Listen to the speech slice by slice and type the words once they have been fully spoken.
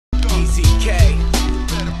AZK,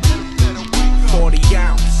 40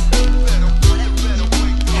 ounce,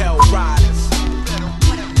 Hell Riders,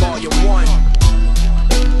 Volume 1.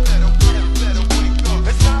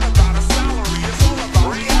 It's not about a salary, it's all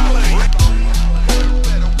about reality.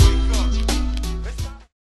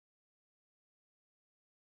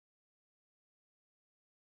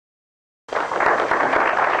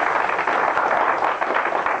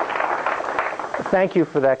 Thank you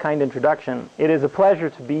for that kind introduction. It is a pleasure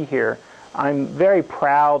to be here. I'm very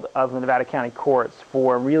proud of the Nevada County Courts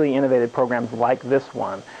for really innovative programs like this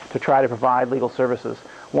one to try to provide legal services.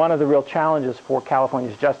 One of the real challenges for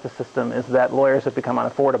California's justice system is that lawyers have become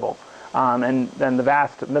unaffordable. And the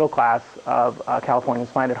vast middle class of Californians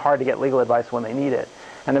find it hard to get legal advice when they need it.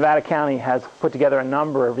 And Nevada County has put together a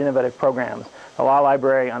number of innovative programs. The Law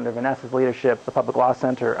Library under Vanessa's leadership, the Public Law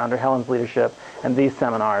Center under Helen's leadership, and these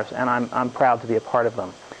seminars, and I'm proud to be a part of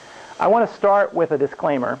them. I want to start with a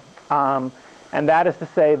disclaimer, and that is to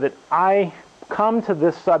say that I come to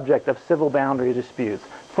this subject of civil boundary disputes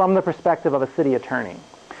from the perspective of a city attorney,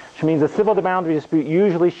 which means a civil boundary dispute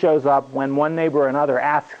usually shows up when one neighbor or another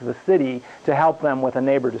asks the city to help them with a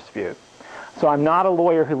neighbor dispute. So I'm not a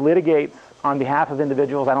lawyer who litigates on behalf of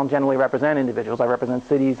individuals. I don't generally represent individuals. I represent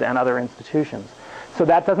cities and other institutions. So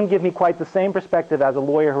that doesn't give me quite the same perspective as a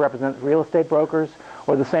lawyer who represents real estate brokers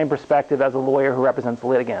or the same perspective as a lawyer who represents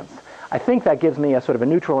litigants. I think that gives me a sort of a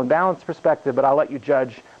neutral and balanced perspective, but I'll let you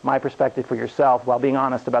judge my perspective for yourself while being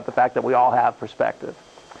honest about the fact that we all have perspective.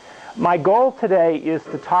 My goal today is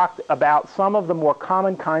to talk about some of the more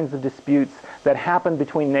common kinds of disputes that happen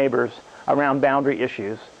between neighbors around boundary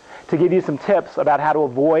issues, to give you some tips about how to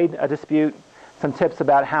avoid a dispute, some tips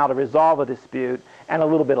about how to resolve a dispute, and a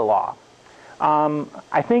little bit of law.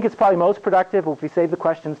 I think it's probably most productive if we save the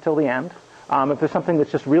questions till the end. If there's something that's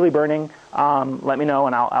just really burning, let me know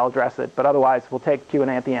and I'll address it. But otherwise, we'll take Q&A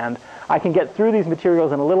at the end. I can get through these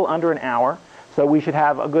materials in a little under an hour, so we should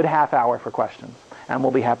have a good half hour for questions, and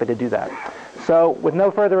we'll be happy to do that. So with no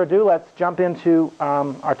further ado, let's jump into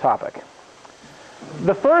our topic.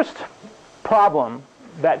 The first problem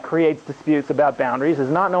that creates disputes about boundaries is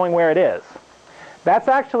not knowing where it is. That's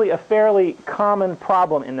actually a fairly common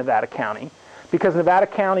problem in Nevada County, because Nevada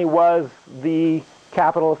County was the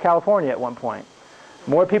capital of California at one point.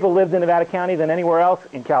 More people lived in Nevada County than anywhere else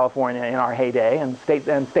in California in our heyday, and state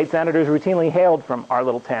senators routinely hailed from our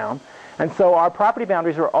little town. And so our property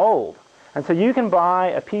boundaries are old. And so you can buy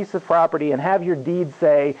a piece of property and have your deed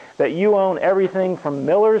say that you own everything from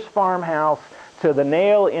Miller's farmhouse to the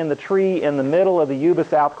nail in the tree in the middle of the Yuba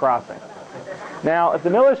South Crossing. Now, if the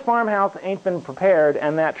Miller's farmhouse ain't been prepared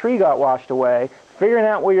and that tree got washed away, figuring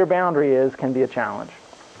out where your boundary is can be a challenge.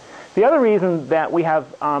 The other reason that we have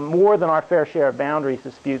more than our fair share of boundaries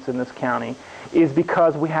disputes in this county is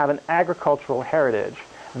because we have an agricultural heritage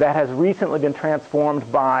that has recently been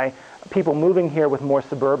transformed by people moving here with more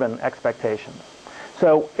suburban expectations.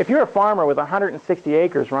 So if you're a farmer with 160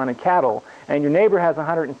 acres running cattle and your neighbor has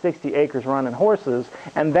 160 acres running horses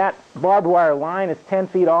and that barbed wire line is 10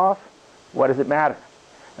 feet off, what does it matter?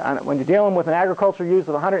 When you're dealing with an agricultural use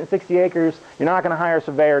of 160 acres, you're not going to hire a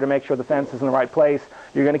surveyor to make sure the fence is in the right place.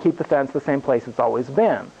 You're going to keep the fence the same place it's always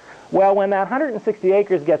been. Well, when that 160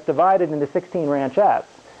 acres gets divided into 16 ranchettes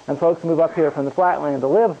and folks move up here from the flatland to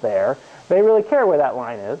live there, they really care where that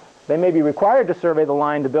line is. They may be required to survey the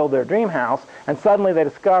line to build their dream house, and suddenly they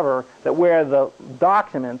discover that where the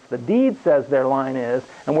documents, the deed says their line is,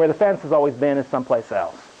 and where the fence has always been is someplace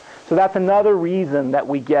else. So that's another reason that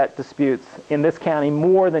we get disputes in this county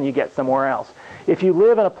more than you get somewhere else. If you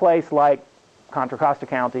live in a place like Contra Costa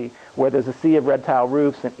County, where there's a sea of red tile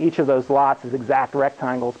roofs, and each of those lots is exact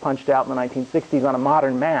rectangles punched out in the 1960s on a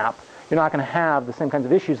modern map, you're not going to have the same kinds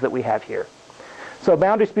of issues that we have here. So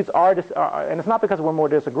boundary disputes are, and it's not because we're more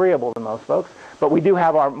disagreeable than most folks, but we do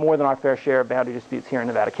have more than our fair share of boundary disputes here in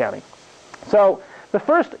Nevada County. So the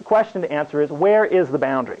first question to answer is, where is the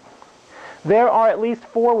boundary? There are at least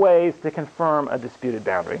 4 ways to confirm a disputed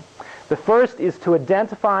boundary. The first is to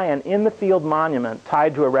identify an in-the-field monument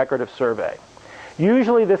tied to a record of survey.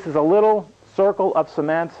 Usually this is a little circle of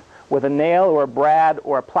cement with a nail or a brad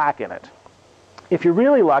or a plaque in it. If you're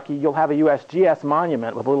really lucky, you'll have a USGS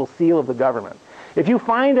monument with a little seal of the government. If you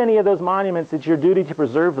find any of those monuments, it's your duty to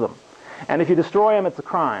preserve them. And if you destroy them, it's a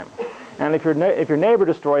crime. And if your neighbor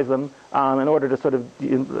destroys them in order to sort of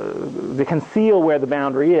to conceal where the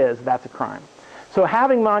boundary is, that's a crime. So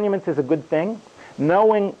having monuments is a good thing.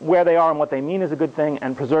 Knowing where they are and what they mean is a good thing,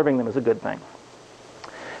 and preserving them is a good thing.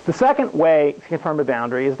 The second way to confirm a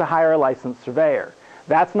boundary is to hire a licensed surveyor.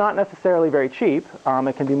 That's not necessarily very cheap.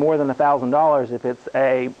 It can be more than $1,000 if it's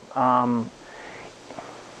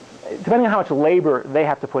depending on how much labor they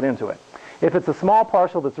have to put into it. If it's a small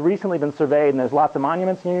parcel that's recently been surveyed and there's lots of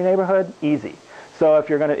monuments in your neighborhood, easy. So if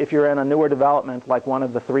you're in a newer development like one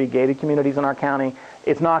of the 3 gated communities in our county,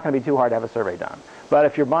 it's not going to be too hard to have a survey done. But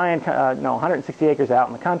if you're buying 160 acres out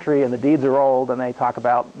in the country and the deeds are old and they talk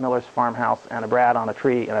about Miller's farmhouse and a Brad on a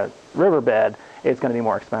tree in a riverbed, it's going to be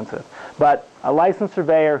more expensive. But a licensed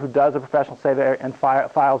surveyor who does a professional survey and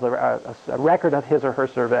files a record of his or her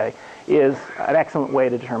survey is an excellent way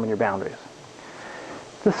to determine your boundaries.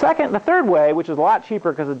 The third way, which is a lot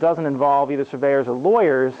cheaper because it doesn't involve either surveyors or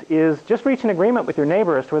lawyers, is just reach an agreement with your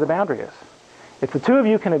neighbor as to where the boundary is. If the two of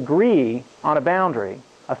you can agree on a boundary,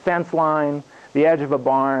 a fence line, the edge of a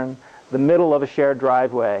barn, the middle of a shared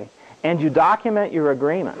driveway, and you document your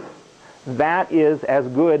agreement, that is as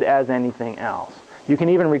good as anything else. You can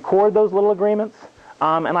even record those little agreements,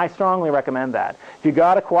 and I strongly recommend that. If you've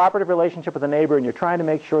got a cooperative relationship with a neighbor and you're trying to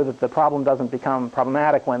make sure that the problem doesn't become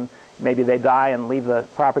problematic when maybe they die and leave the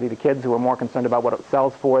property to kids who are more concerned about what it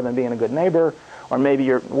sells for than being a good neighbor, or maybe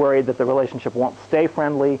you're worried that the relationship won't stay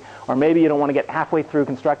friendly, or maybe you don't want to get halfway through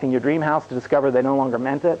constructing your dream house to discover they no longer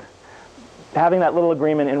meant it, having that little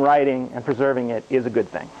agreement in writing and preserving it is a good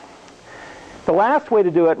thing. The last way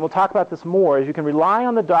to do it, and we'll talk about this more, is you can rely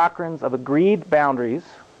on the doctrines of agreed boundaries,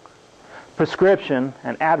 prescription,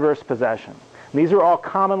 and adverse possession. And these are all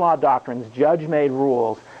common law doctrines, judge-made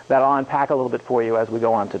rules that I'll unpack a little bit for you as we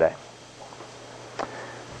go on today.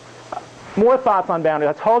 More thoughts on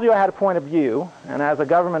boundaries. I told you I had a point of view, and as a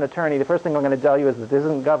government attorney, the first thing I'm going to tell you is that this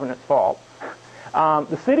isn't the government's fault.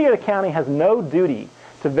 The city or the county has no duty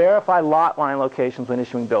to verify lot line locations when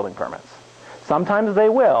issuing building permits. Sometimes they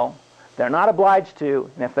will. They're not obliged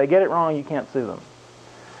to, and if they get it wrong, you can't sue them.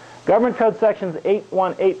 Government Code Sections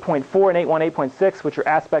 818.4 and 818.6, which are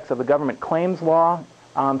aspects of the government claims law,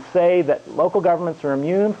 say that local governments are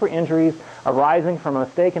immune for injuries arising from a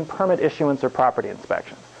mistaken permit issuance or property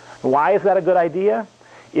inspection. Why is that a good idea?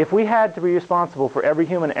 If we had to be responsible for every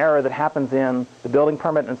human error that happens in the building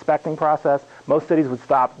permit and inspecting process, most cities would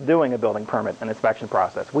stop doing a building permit and inspection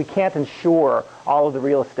process. We can't insure all of the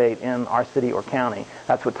real estate in our city or county.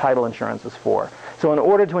 That's what title insurance is for. So in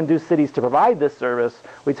order to induce cities to provide this service,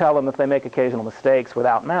 we tell them if they make occasional mistakes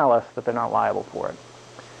without malice that they're not liable for it.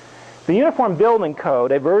 The Uniform Building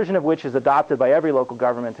Code, a version of which is adopted by every local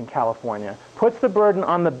government in California, puts the burden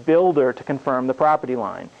on the builder to confirm the property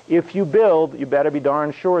line. If you build, you better be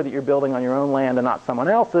darn sure that you're building on your own land and not someone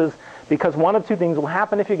else's, because one of two things will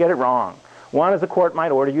happen if you get it wrong. One is the court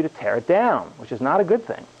might order you to tear it down, which is not a good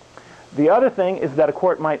thing. The other thing is that a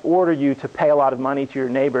court might order you to pay a lot of money to your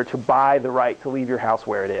neighbor to buy the right to leave your house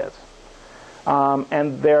where it is.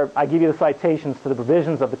 And there, I give you the citations to the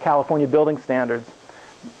provisions of the California building standards.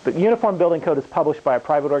 The Uniform Building Code is published by a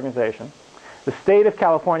private organization. The state of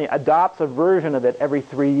California adopts a version of it every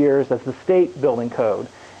 3 years as the state building code.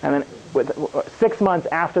 And then 6 months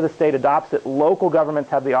after the state adopts it, local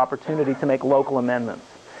governments have the opportunity to make local amendments.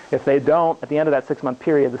 If they don't, at the end of that 6-month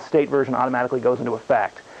period, the state version automatically goes into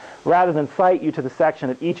effect. Rather than cite you to the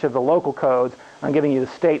section of each of the local codes, I'm giving you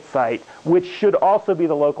the state site, which should also be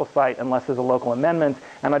the local site unless there's a local amendment.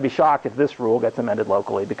 And I'd be shocked if this rule gets amended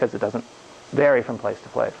locally because it doesn't vary from place to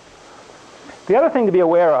place. The other thing to be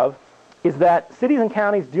aware of is that cities and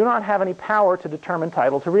counties do not have any power to determine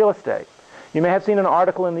title to real estate. You may have seen an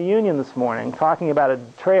article in the Union this morning talking about a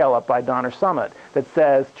trail up by Donner Summit that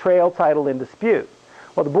says trail title in dispute.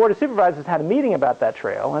 Well, the Board of Supervisors had a meeting about that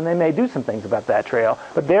trail, and they may do some things about that trail,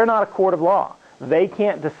 but they're not a court of law. They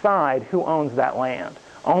can't decide who owns that land.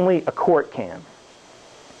 Only a court can.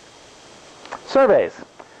 Surveys.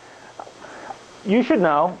 You should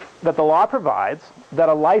know that the law provides that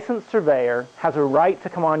a licensed surveyor has a right to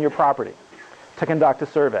come on your property to conduct a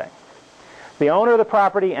survey. The owner of the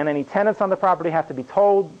property and any tenants on the property have to be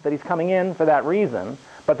told that he's coming in for that reason,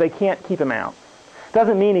 but they can't keep him out.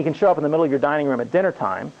 Doesn't mean he can show up in the middle of your dining room at dinner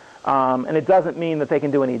time, and it doesn't mean that they can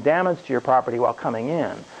do any damage to your property while coming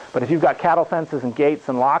in. But if you've got cattle fences and gates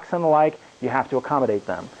and locks and the like, you have to accommodate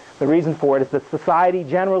them. The reason for it is that society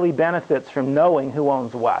generally benefits from knowing who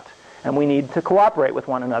owns what, and we need to cooperate with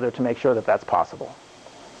one another to make sure that that's possible.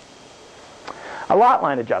 A lot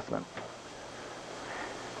line adjustment.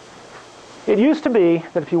 It used to be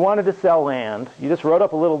that if you wanted to sell land, you just wrote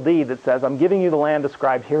up a little deed that says, I'm giving you the land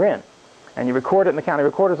described herein. And you record it in the county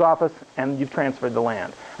recorder's office, and you've transferred the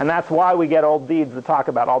land. And that's why we get old deeds that talk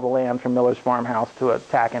about all the land from Miller's farmhouse to a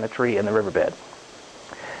tack in a tree in the riverbed.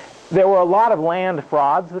 There were a lot of land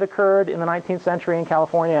frauds that occurred in the 19th century in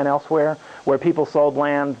California and elsewhere, where people sold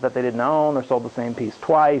land that they didn't own, or sold the same piece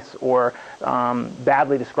twice, or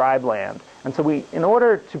badly described land. And so in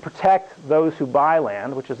order to protect those who buy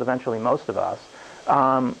land, which is eventually most of us,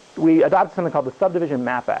 we adopted something called the Subdivision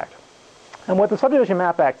Map Act. And what the Subdivision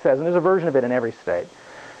Map Act says, and there's a version of it in every state,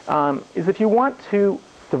 is if you want to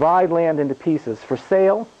divide land into pieces for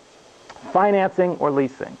sale, financing, or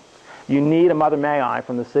leasing, you need a mother may I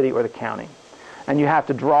from the city or the county. And you have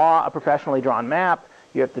to draw a professionally drawn map.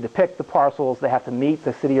 You have to depict the parcels. They have to meet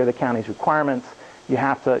the city or the county's requirements. You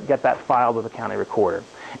have to get that filed with the county recorder.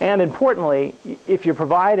 And importantly, if you're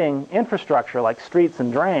providing infrastructure like streets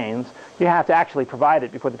and drains, you have to actually provide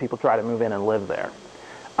it before the people try to move in and live there.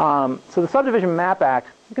 So the Subdivision Map Act,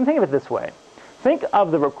 you can think of it this way. Think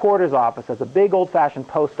of the recorder's office as a big old-fashioned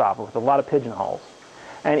post office with a lot of pigeonholes.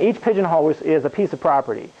 And each pigeonhole is a piece of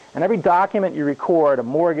property. And every document you record, a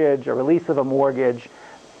mortgage, a release of a mortgage,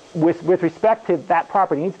 with respect to that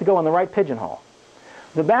property, needs to go in the right pigeonhole.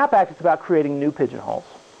 The MAP Act is about creating new pigeonholes,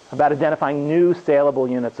 about identifying new saleable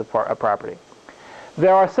units of property.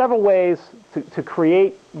 There are several ways to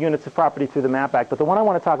create units of property through the MAP Act, but the one I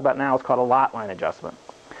want to talk about now is called a lot line adjustment.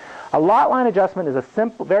 A lot line adjustment is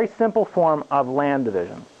a very simple form of land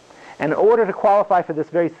division. And in order to qualify for this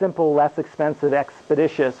very simple, less expensive,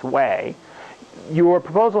 expeditious way, your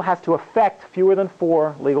proposal has to affect fewer than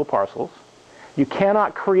 4 legal parcels. You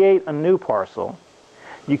cannot create a new parcel.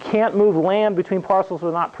 You can't move land between parcels that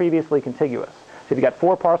are not previously contiguous. So if you've got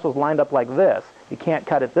 4 parcels lined up like this, you can't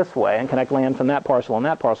cut it this way and connect land from that parcel and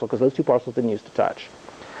that parcel because those 2 parcels didn't used to touch.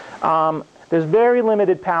 There's very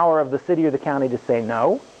limited power of the city or the county to say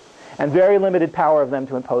no, and very limited power of them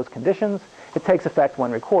to impose conditions. It takes effect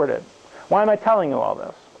when recorded. Why am I telling you all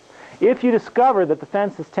this? If you discover that the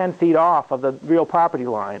fence is 10 feet off of the real property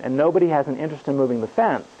line and nobody has an interest in moving the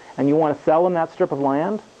fence, and you want to sell them that strip of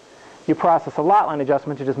land, you process a lot line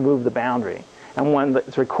adjustment to just move the boundary. And when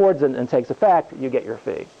it records and takes effect, you get your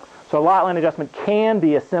fee. So a lot line adjustment can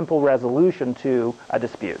be a simple resolution to a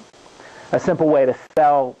dispute, a simple way to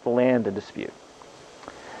sell the land in dispute.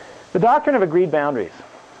 The doctrine of agreed boundaries.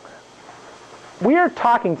 We are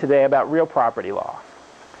talking today about real property law.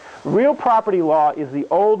 Real property law is the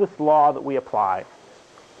oldest law that we apply.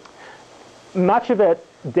 Much of it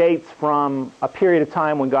dates from a period of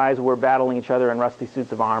time when guys were battling each other in rusty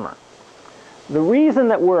suits of armor. The reason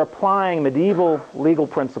that we're applying medieval legal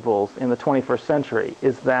principles in the 21st century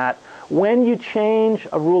is that when you change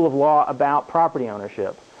a rule of law about property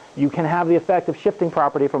ownership, you can have the effect of shifting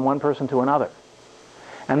property from one person to another.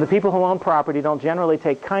 And the people who own property don't generally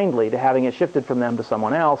take kindly to having it shifted from them to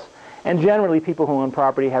someone else, and generally people who own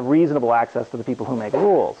property have reasonable access to the people who make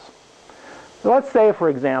rules. So let's say, for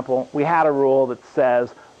example, we had a rule that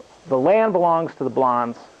says the land belongs to the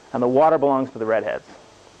blondes and the water belongs to the redheads.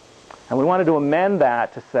 And we wanted to amend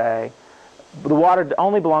that to say the water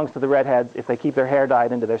only belongs to the redheads if they keep their hair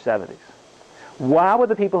dyed into their 70s. How would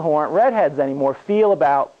the people who aren't redheads anymore feel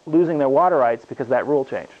about losing their water rights because that rule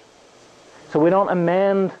changed? So we don't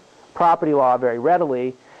amend property law very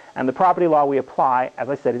readily, and the property law we apply, as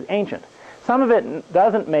I said, is ancient. Some of it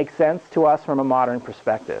doesn't make sense to us from a modern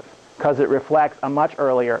perspective because it reflects a much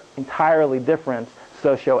earlier, entirely different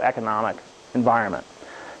socio-economic environment.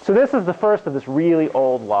 So this is the first of this really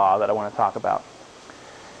old law that I want to talk about.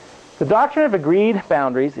 The doctrine of agreed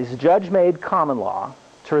boundaries is judge-made common law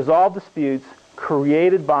to resolve disputes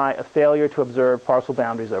created by a failure to observe parcel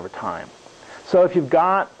boundaries over time. So if you've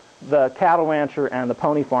got the cattle rancher and the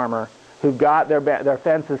pony farmer who've got their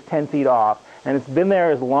fences 10 feet off, and it's been there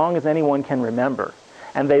as long as anyone can remember,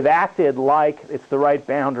 and they've acted like it's the right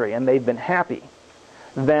boundary, and they've been happy,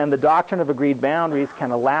 then the doctrine of agreed boundaries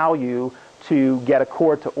can allow you to get a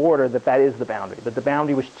court to order that that is the boundary, that the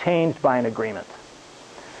boundary was changed by an agreement.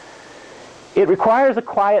 It requires a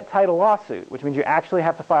quiet title lawsuit, which means you actually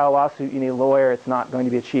have to file a lawsuit. You need a lawyer. It's not going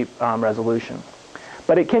to be a cheap resolution.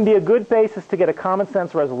 But it can be a good basis to get a common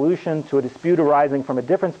sense resolution to a dispute arising from a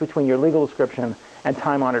difference between your legal description and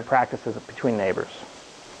time-honored practices between neighbors.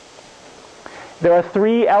 There are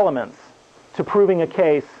 3 elements to proving a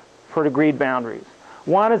case for agreed boundaries.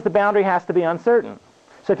 One is the boundary has to be uncertain.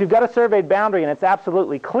 So if you've got a surveyed boundary and it's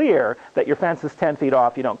absolutely clear that your fence is 10 feet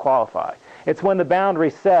off, you don't qualify. It's when the boundary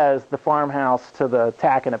says the farmhouse to the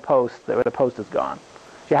tack and a post, that the post is gone.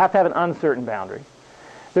 So you have to have an uncertain boundary.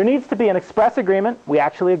 There needs to be an express agreement, we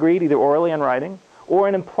actually agreed, either orally and writing, or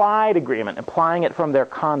an implied agreement, implying it from their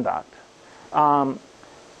conduct.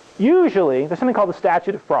 Usually, there's something called the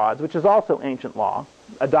statute of frauds, which is also ancient law,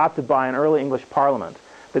 adopted by an early English parliament,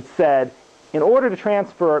 that said, in order to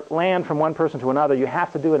transfer land from one person to another, you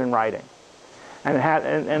have to do it in writing.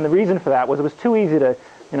 And the reason for that was it was too easy to,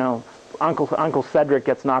 Uncle Cedric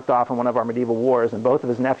gets knocked off in one of our medieval wars, and both of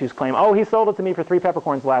his nephews claim, oh, he sold it to me for 3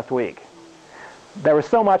 peppercorns last week. There was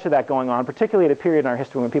so much of that going on, particularly at a period in our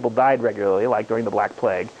history when people died regularly, like during the Black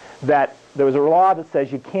Plague, that there was a law that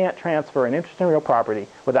says you can't transfer an interest in real property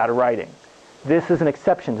without a writing. This is an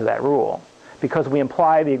exception to that rule because we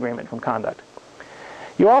imply the agreement from conduct.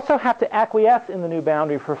 You also have to acquiesce in the new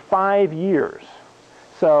boundary for 5 years.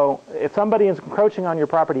 So if somebody is encroaching on your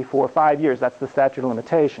property for 5 years, that's the statute of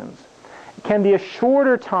limitations. It can be a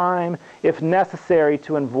shorter time if necessary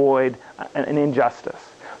to avoid an injustice.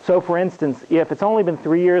 So for instance, if it's only been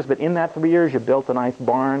 3 years, but in that 3 years you built a nice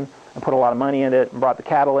barn and put a lot of money in it and brought the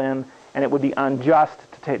cattle in, and it would be unjust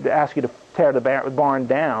to ask you to tear the barn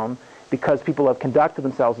down because people have conducted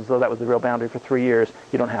themselves as though that was the real boundary for 3 years,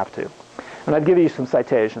 you don't have to. And I'll give you some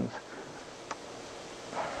citations.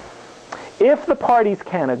 If the parties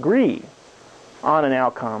can agree on an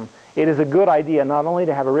outcome, it is a good idea not only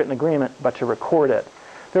to have a written agreement, but to record it.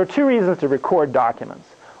 There are 2 reasons to record documents.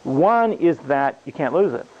 One is that you can't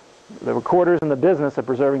lose it. The recorder's in the business of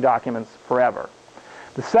preserving documents forever.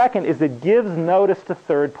 The second is it gives notice to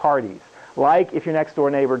third parties. Like if your next door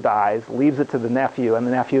neighbor dies, leaves it to the nephew, and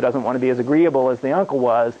the nephew doesn't want to be as agreeable as the uncle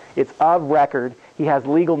was, it's of record, he has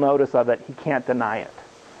legal notice of it, he can't deny it.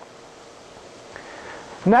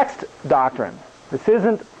 Next doctrine. This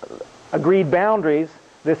isn't agreed boundaries,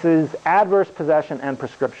 this is adverse possession and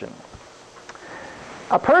prescription.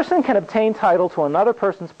 A person can obtain title to another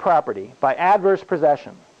person's property by adverse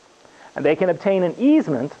possession. And they can obtain an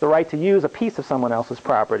easement, the right to use a piece of someone else's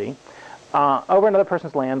property, over another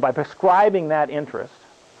person's land by prescribing that interest.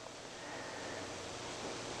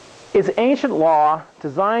 It's ancient law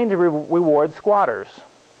designed to reward squatters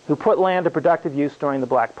who put land to productive use during the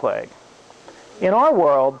Black Plague. In our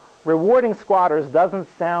world, rewarding squatters doesn't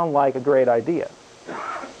sound like a great idea.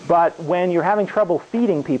 But when you're having trouble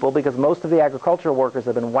feeding people because most of the agricultural workers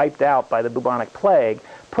have been wiped out by the bubonic plague,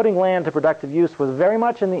 putting land to productive use was very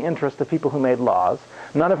much in the interest of people who made laws,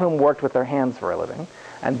 none of whom worked with their hands for a living,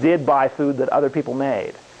 and did buy food that other people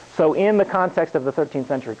made. So in the context of the 13th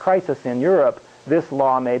century crisis in Europe, this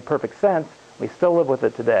law made perfect sense. We still live with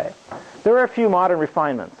it today. There are a few modern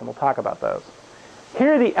refinements, and we'll talk about those.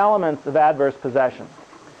 Here are the elements of adverse possession.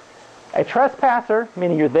 A trespasser,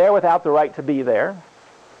 meaning you're there without the right to be there,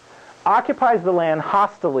 occupies the land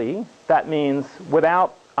hostilely. That means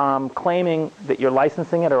without claiming that you're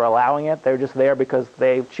licensing it or allowing it. They're just there because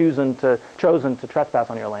they've chosen to trespass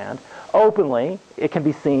on your land. Openly, it can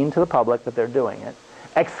be seen to the public that they're doing it.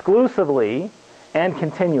 Exclusively and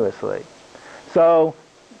continuously. So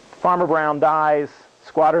Farmer Brown dies,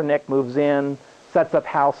 Squatter Nick moves in, sets up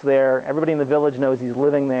house there. Everybody in the village knows he's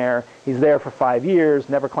living there. He's there for 5 years,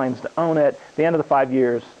 never claims to own it. At the end of the 5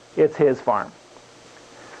 years, it's his farm.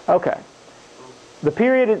 Okay. The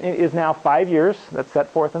period is now 5 years. That's set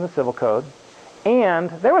forth in the Civil Code. And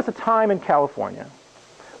there was a time in California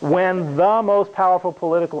when the most powerful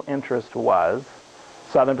political interest was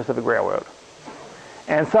Southern Pacific Railroad.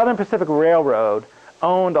 And Southern Pacific Railroad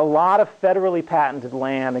owned a lot of federally patented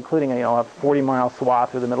land, including a 40-mile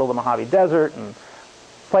swath through the middle of the Mojave Desert and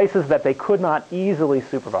places that they could not easily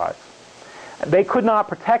supervise. They could not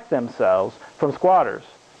protect themselves from squatters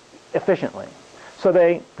efficiently. So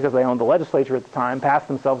they, because they owned the legislature at the time, passed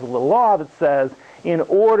themselves a little law that says in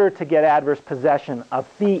order to get adverse possession of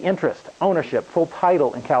fee interest, ownership, full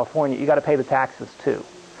title in California, you got to pay the taxes too.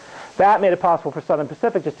 That made it possible for Southern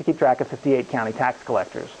Pacific just to keep track of 58 county tax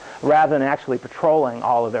collectors, rather than actually patrolling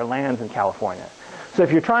all of their lands in California. So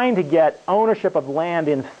if you're trying to get ownership of land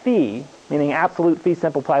in fee, meaning absolute fee,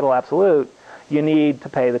 simple title, absolute, you need to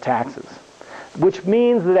pay the taxes. Which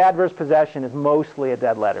means that adverse possession is mostly a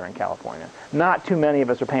dead letter in California. Not too many of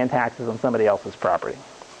us are paying taxes on somebody else's property.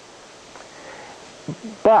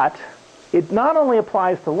 But it not only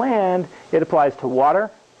applies to land, it applies to water,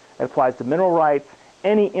 it applies to mineral rights,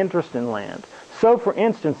 any interest in land. So for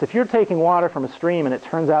instance, if you're taking water from a stream and it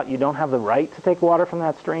turns out you don't have the right to take water from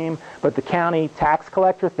that stream, but the county tax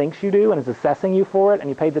collector thinks you do and is assessing you for it, and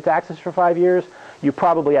you paid the taxes for 5 years, you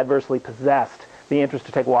probably adversely possessed the interest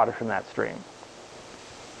to take water from that stream.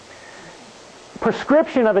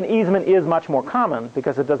 Prescription of an easement is much more common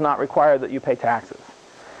because it does not require that you pay taxes.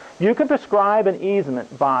 You can prescribe an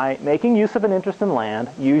easement by making use of an interest in land,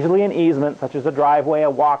 usually an easement such as a driveway, a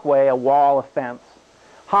walkway, a wall, a fence,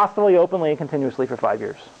 hostilely, openly, and continuously for 5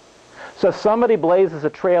 years. So if somebody blazes a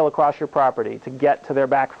trail across your property to get to their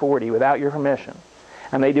back 40 without your permission,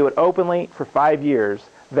 and they do it openly for 5 years,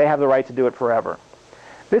 they have the right to do it forever.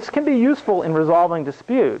 This can be useful in resolving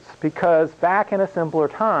disputes because back in a simpler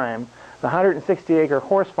time, the 160-acre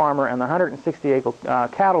horse farmer and the 160-acre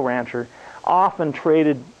cattle rancher often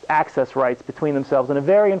traded access rights between themselves in a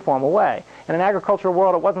very informal way. In an agricultural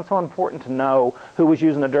world, it wasn't so important to know who was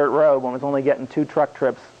using a dirt road when it was only getting 2 truck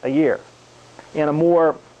trips a year. In a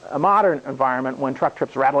more a modern environment, when truck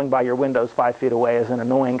trips rattling by your windows 5 feet away is an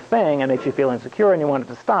annoying thing and makes you feel insecure and you want it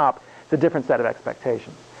to stop, it's a different set of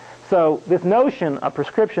expectations. So this notion of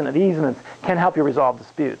prescription of easements can help you resolve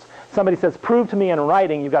disputes. Somebody says, prove to me in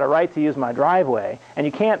writing you've got a right to use my driveway, and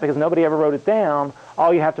you can't because nobody ever wrote it down.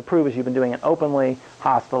 All you have to prove is you've been doing it openly,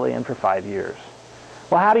 hostilely, and for 5 years.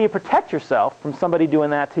 Well, how do you protect yourself from somebody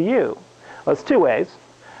doing that to you? Well, it's two ways.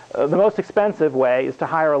 The most expensive way is to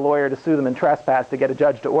hire a lawyer to sue them in trespass to get a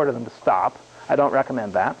judge to order them to stop. I don't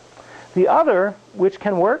recommend that. The other, which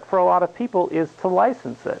can work for a lot of people, is to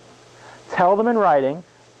license it. Tell them in writing,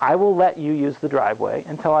 I will let you use the driveway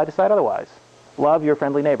until I decide otherwise. Love, your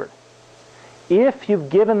friendly neighbor. If you've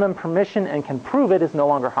given them permission and can prove it, it's no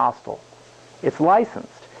longer hostile. It's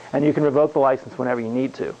licensed, and you can revoke the license whenever you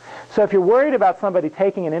need to. So if you're worried about somebody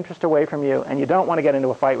taking an interest away from you, and you don't want to get into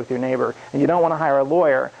a fight with your neighbor, and you don't want to hire a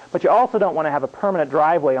lawyer, but you also don't want to have a permanent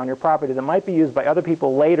driveway on your property that might be used by other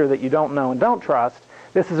people later that you don't know and don't trust,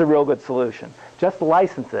 this is a real good solution. Just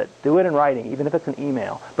license it. Do it in writing, even if it's an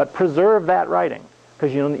email. But preserve that writing,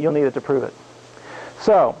 because you'll need it to prove it.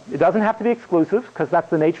 So it doesn't have to be exclusive, because that's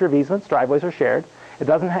the nature of easements. Driveways are shared. You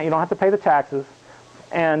don't have to pay the taxes.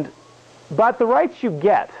 But the rights you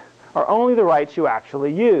get are only the rights you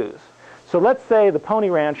actually use. So let's say the pony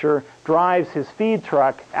rancher drives his feed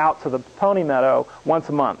truck out to the pony meadow once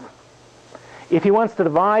a month. If he wants to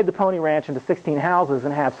divide the pony ranch into 16 houses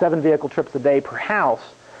and have 7 vehicle trips a day per house,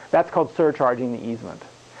 that's called surcharging the easement.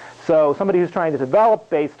 So somebody who's trying to develop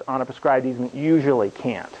based on a prescribed easement usually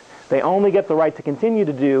can't. They only get the right to continue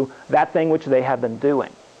to do that thing which they have been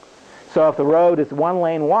doing. So if the road is 1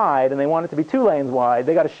 lane wide and they want it to be 2 lanes wide,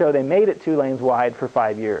 they've got to show they made it 2 lanes wide for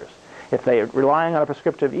 5 years. If they're relying on a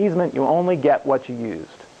prescriptive easement, you only get what you used.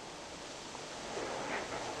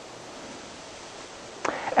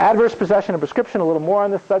 Adverse possession of prescription, a little more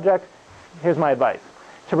on this subject. Here's my advice.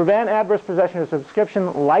 To prevent adverse possession of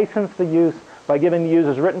prescription, license the use by giving the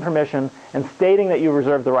users written permission and stating that you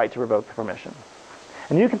reserve the right to revoke the permission.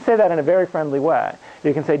 And you can say that in a very friendly way.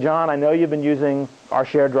 You can say, John, I know you've been using our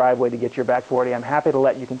shared driveway to get your back 40. I'm happy to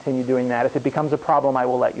let you continue doing that. If it becomes a problem, I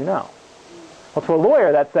will let you know. Well, to a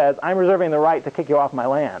lawyer, that says, I'm reserving the right to kick you off my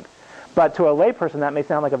land. But to a layperson, that may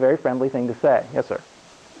sound like a very friendly thing to say. Yes, sir?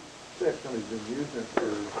 Say if somebody's been using it for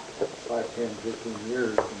 5, 10, 15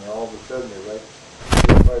 years, and all of a sudden they write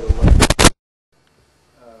a letter.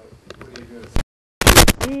 What are you going to say?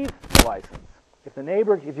 Receive the license.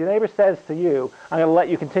 If your neighbor says to you, I'm going to let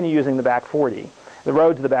you continue using the back 40, the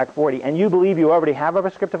road to the back 40, and you believe you already have a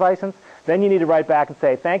prescriptive license, then you need to write back and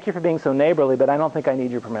say, thank you for being so neighborly, but I don't think I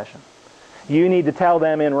need your permission. You need to tell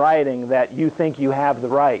them in writing that you think you have the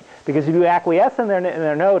right. Because if you acquiesce in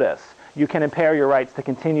their notice, you can impair your rights to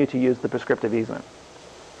continue to use the prescriptive easement.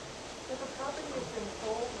 If a property has been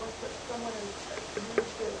sold, once someone has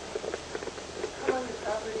used it, come on your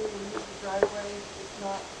property and use the driveway, it's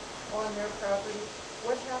not on their property,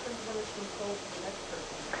 what happens when it's been sold to the next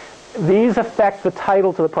person? These affect the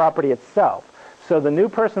title to the property itself. So the new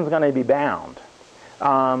person's going to be bound.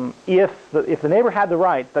 If the neighbor had the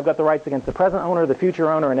rights, they've got the rights against the present owner, the future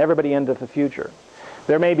owner, and everybody into the future.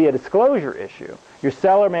 There may be a disclosure issue. Your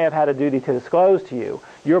seller may have had a duty to disclose to you.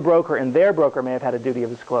 Your broker and their broker may have had a duty of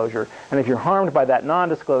disclosure. And if you're harmed by that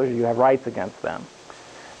non-disclosure, you have rights against them.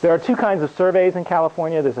 There are 2 kinds of surveys in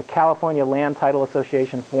California. There's a California Land Title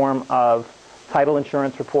Association form of title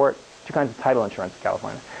insurance report. 2 kinds of title insurance in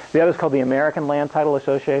California. The other is called the American Land Title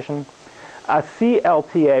Association. A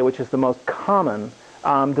CLTA, which is the most common,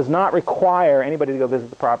 does not require anybody to go visit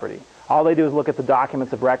the property. All they do is look at the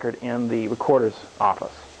documents of record in the recorder's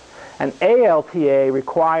office. An ALTA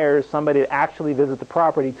requires somebody to actually visit the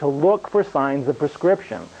property to look for signs of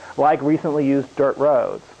prescription, like recently used dirt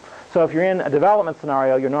roads. So if you're in a development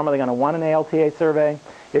scenario, you're normally going to want an ALTA survey.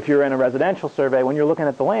 If you're in a residential survey, when you're looking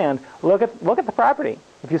at the land, look at the property.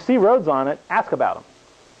 If you see roads on it, ask about them.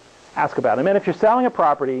 Ask about them. And if you're selling a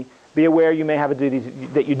property, be aware you may have a duty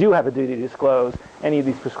that you do have a duty to disclose any of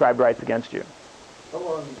these prescribed rights against you.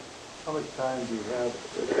 How much time do you have?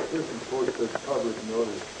 If this enforced this coverage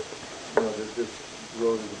notice, that this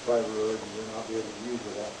road is a private road and you'll not be able to use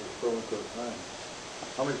it after so and so time.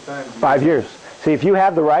 How much time do you 5 years. See, if you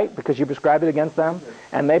have the right because you prescribed it against them,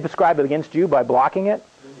 and they prescribe it against you by blocking it,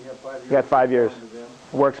 then you have 5 years. you got 5 years.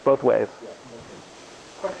 It works both ways. Yeah, okay.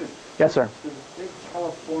 Question. Yes, sir. Does the state of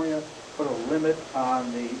California put a limit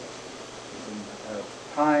on the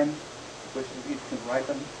time which these can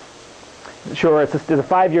ripen? Sure, it's a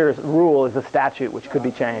 5-year rule is a statute which could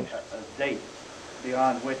be changed. A date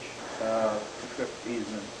beyond which prescriptive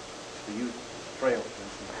easement to use trails, for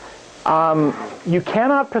instance. You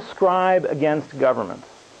cannot prescribe against government.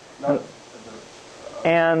 No,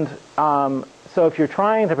 And so if you're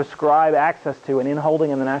trying to prescribe access to an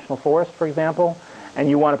inholding in the national forest, for example, and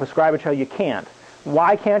you want to prescribe a trail, you can't.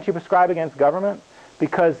 Why can't you prescribe against government?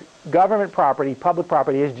 Because government property, public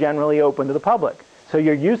property, is generally open to the public. So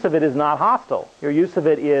your use of it is not hostile. Your use of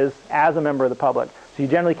it is as a member of the public. So you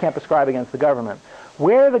generally can't prescribe against the government.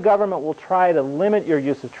 Where the government will try to limit your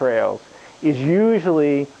use of trails is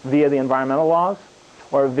usually via the environmental laws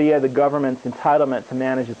or via the government's entitlement to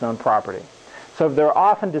manage its own property. So there are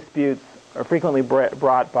often disputes, or frequently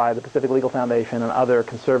brought by the Pacific Legal Foundation and other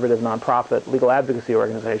conservative nonprofit legal advocacy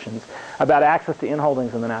organizations, about access to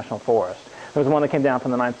inholdings in the national forest. There was one that came down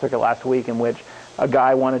from the Ninth Circuit last week in which a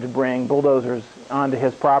guy wanted to bring bulldozers onto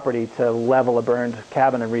his property to level a burned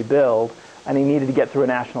cabin and rebuild, and he needed to get through a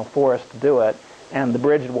national forest to do it. And the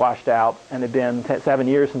bridge had washed out, and it had been 7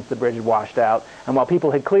 years since the bridge had washed out. And while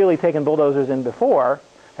people had clearly taken bulldozers in before,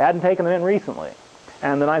 they hadn't taken them in recently.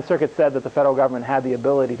 And the Ninth Circuit said that the federal government had the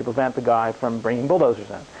ability to prevent the guy from bringing bulldozers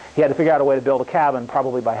in. He had to figure out a way to build a cabin,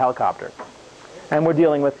 probably by helicopter. And we're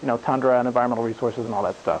dealing with, tundra and environmental resources and all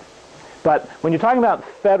that stuff. But when you're talking about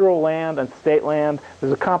federal land and state land,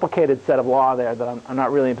 there's a complicated set of law there that I'm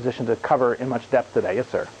not really in a position to cover in much depth today. Yes,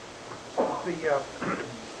 sir. The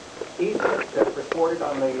easement that's recorded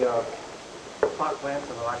on the plot plan,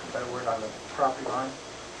 for the lack of a better word, on the property line,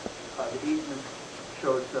 the easement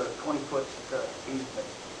shows 20-foot easement,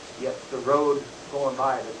 yet the road going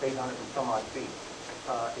by it is 800 and some odd feet.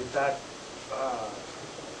 Is that,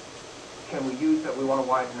 can we use that we want to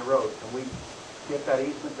widen the road? Can we get that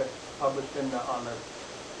easement that's published on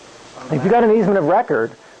the If you got an easement of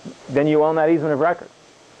record, then you own that easement of record.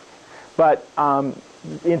 But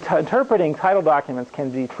interpreting title documents can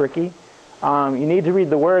be tricky. You need to read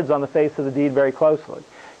the words on the face of the deed very closely.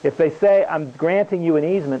 If they say, I'm granting you an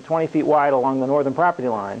easement 20 feet wide along the northern property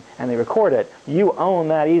line, and they record it, you own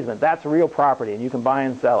that easement. That's real property, and you can buy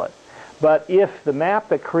and sell it. But if the map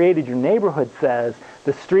that created your neighborhood says,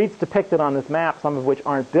 the streets depicted on this map, some of which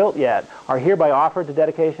aren't built yet, are hereby offered to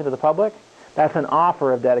dedication to the public, that's an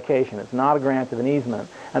offer of dedication. It's not a grant of an easement.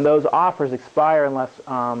 And those offers expire unless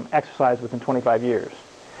exercised within 25 years.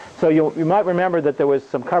 So you might remember that there was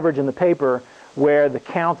some coverage in the paper where the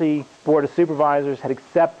county board of supervisors had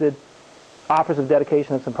accepted offers of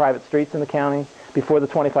dedication of some private streets in the county before the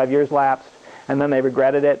 25 years lapsed, and then they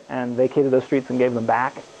regretted it and vacated those streets and gave them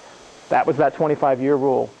back. That was that 25-year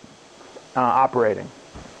rule operating.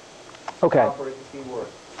 Okay. Operating key word.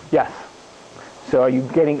 Yes. So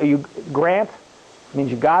grant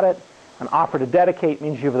means you got it. An offer to dedicate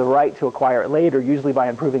means you have the right to acquire it later, usually by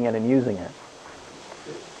improving it and using it.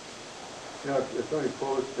 If somebody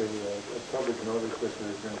posts a public notice that they're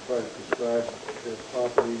going to try to prescribe their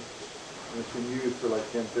property, and it's been used for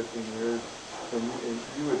like 10, 15 years, and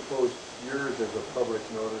you would post yours as a public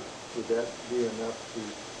notice, would that be enough to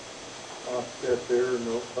offset their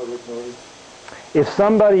public notice? If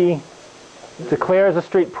somebody declares a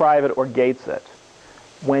street private or gates it,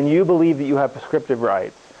 when you believe that you have prescriptive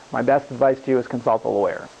rights, my best advice to you is consult a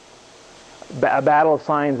lawyer. A battle of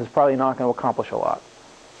signs is probably not going to accomplish a lot.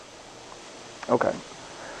 Okay.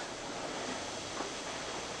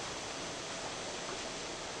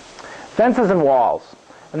 Fences and walls,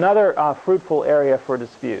 another fruitful area for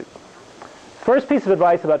dispute. First piece of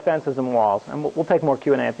advice about fences and walls, and we'll take more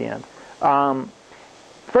Q&A at the end.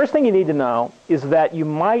 First thing you need to know is that you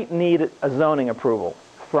might need a zoning approval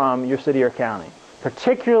from your city or county,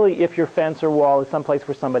 particularly if your fence or wall is someplace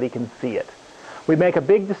where somebody can see it. We make a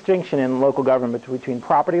big distinction in local government between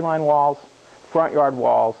property line walls, front yard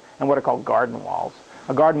walls, and what are called garden walls.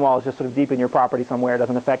 A garden wall is just sort of deep in your property somewhere. It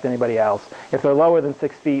doesn't affect anybody else. If they're lower than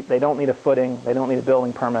 6 feet, they don't need a footing. They don't need a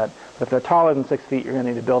building permit. But if they're taller than 6 feet, you're going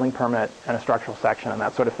to need a building permit and a structural section and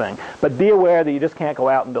that sort of thing. But be aware that you just can't go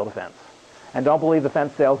out and build a fence. And don't believe the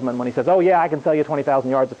fence salesman when he says, oh yeah, I can sell you 20,000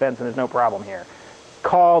 yards of fence and there's no problem here.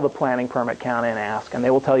 Call the planning permit county and ask, and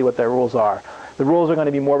they will tell you what their rules are. The rules are going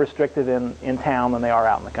to be more restrictive in town than they are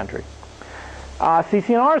out in the country.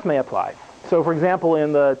 CC&Rs may apply. So for example,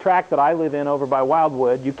 in the tract that I live in over by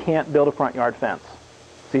Wildwood, you can't build a front yard fence.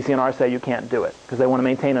 CC&Rs say you can't do it because they want to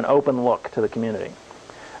maintain an open look to the community.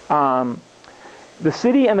 The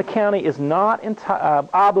city and the county is not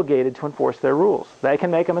obligated to enforce their rules. They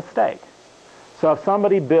can make a mistake. So if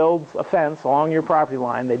somebody builds a fence along your property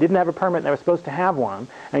line, they didn't have a permit and they were supposed to have one,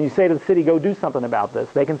 and you say to the city, go do something about this,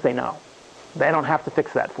 they can say no. They don't have to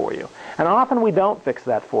fix that for you. And often we don't fix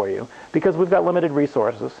that for you because we've got limited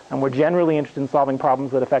resources and we're generally interested in solving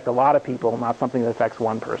problems that affect a lot of people, not something that affects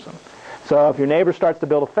one person. So if your neighbor starts to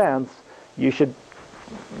build a fence, you should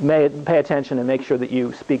pay attention and make sure that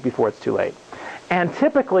you speak before it's too late. And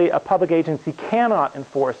typically a public agency cannot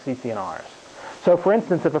enforce CC&Rs. So for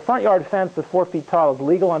instance, if a front yard fence that's 4 feet tall is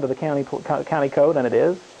legal under the county code, and it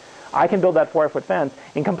is, I can build that 4-foot fence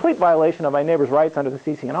in complete violation of my neighbor's rights under the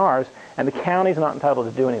CC&Rs, and the county's not entitled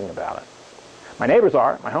to do anything about it. My neighbors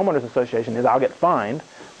are, my homeowners association is, I'll get fined,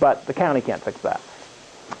 but the county can't fix that.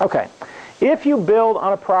 Okay, if you build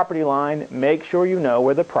on a property line, make sure you know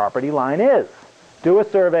where the property line is. Do a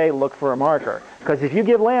survey, look for a marker, because if you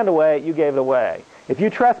give land away, you gave it away. If you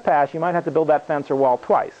trespass, you might have to build that fence or wall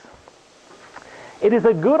twice. It is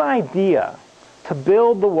a good idea to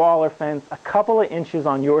build the wall or fence a couple of inches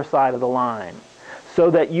on your side of the line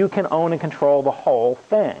so that you can own and control the whole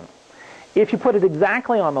thing. If you put it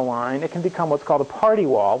exactly on the line, it can become what's called a party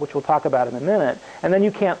wall, which we'll talk about in a minute, and then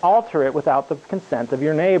you can't alter it without the consent of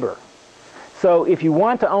your neighbor. So if you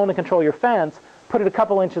want to own and control your fence, put it a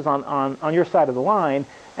couple inches on your side of the line,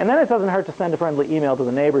 and then it doesn't hurt to send a friendly email to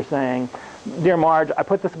the neighbor saying, "Dear Marge, I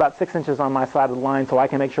put this about 6 inches on my side of the line so I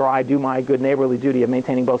can make sure I do my good neighborly duty of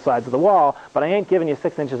maintaining both sides of the wall, but I ain't giving you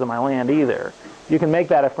 6 inches of my land either." You can make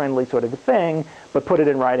that a friendly sort of a thing, but put it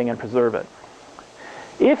in writing and preserve it.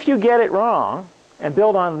 If you get it wrong and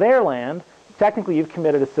build on their land, technically you've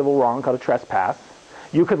committed a civil wrong called a trespass.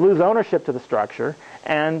 You could lose ownership to the structure,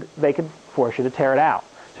 and they could force you to tear it out.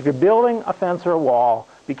 So if you're building a fence or a wall,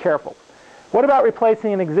 be careful. What about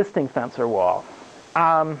replacing an existing fence or wall?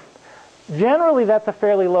 Generally, that's a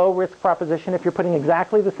fairly low-risk proposition. If you're putting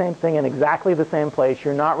exactly the same thing in exactly the same place,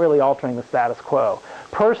 you're not really altering the status quo.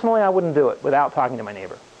 Personally, I wouldn't do it without talking to my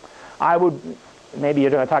neighbor. Maybe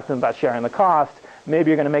you're going to talk to them about sharing the cost.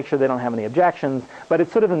 Maybe you're going to make sure they don't have any objections. But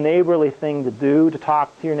it's sort of a neighborly thing to do, to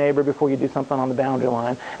talk to your neighbor before you do something on the boundary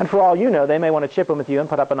line. And for all you know, they may want to chip in with you and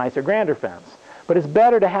put up a nicer, grander fence. But it's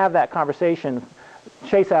better to have that conversation,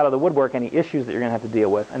 chase out of the woodwork any issues that you're going to have to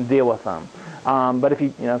deal with, and deal with them. But if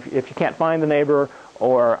you can't find the neighbor,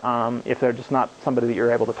 or if they're just not somebody that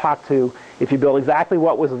you're able to talk to, if you build exactly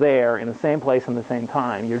what was there in the same place in the same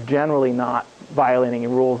time, you're generally not violating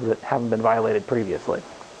any rules that haven't been violated previously.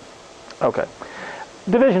 Okay.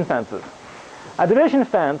 Division fences. A division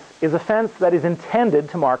fence is a fence that is intended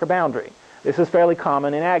to mark a boundary. This is fairly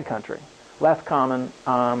common in ag country, less common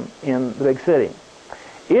in the big city.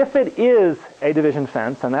 If it is a division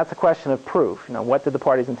fence, and that's a question of proof, what did the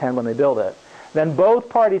parties intend when they build it, then both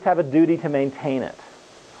parties have a duty to maintain it.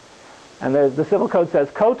 And the Civil Code says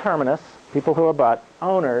coterminous, people who are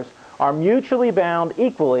owners, are mutually bound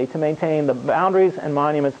equally to maintain the boundaries and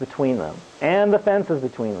monuments between them, and the fences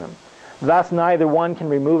between them. Thus, neither one can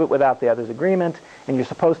remove it without the other's agreement, and you're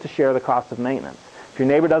supposed to share the cost of maintenance. If your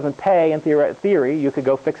neighbor doesn't pay, in theory, you could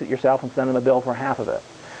go fix it yourself and send them a bill for half of it.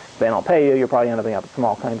 If they don't pay you, you're probably ending up at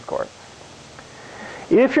small claims court.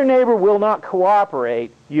 If your neighbor will not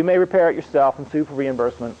cooperate, you may repair it yourself and sue for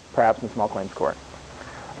reimbursement, perhaps in small claims court.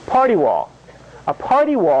 Party wall. A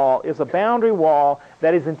party wall is a boundary wall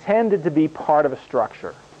that is intended to be part of a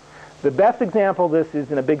structure. The best example of this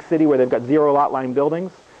is in a big city where they've got zero lot line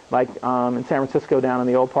buildings, like in San Francisco down in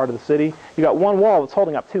the old part of the city. You've got one wall that's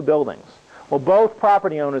holding up 2 buildings. Well, both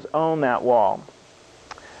property owners own that wall.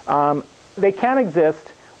 They can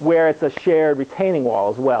exist where it's a shared retaining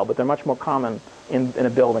wall as well, but they're much more common in a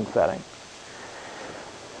building setting.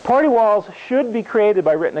 Party walls should be created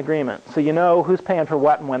by written agreement, so you know who's paying for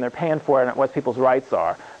what and when they're paying for it and what people's rights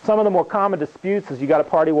are. Some of the more common disputes is you got a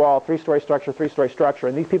party wall, 3-story structure,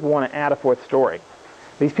 and these people want to add a 4th story.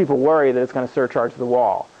 These people worry that it's going to surcharge the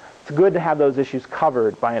wall. It's good to have those issues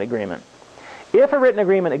covered by an agreement. If a written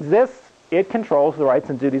agreement exists, it controls the rights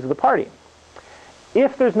and duties of the party.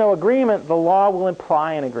 If there's no agreement, the law will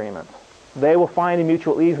imply an agreement. They will find a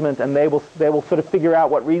mutual easement, and they will sort of figure out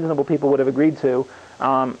what reasonable people would have agreed to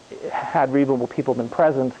had reasonable people been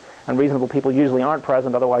present, and reasonable people usually aren't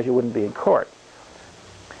present, otherwise you wouldn't be in court.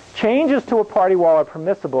 Changes to a party wall are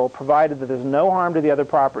permissible provided that there's no harm to the other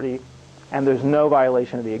property and there's no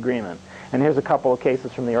violation of the agreement. And here's a couple of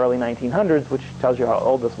cases from the early 1900s which tells you how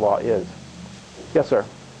old this law is. Yes, sir.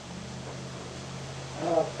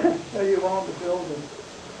 Say you own the building,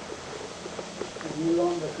 and you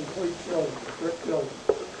own the complete building, the brick building,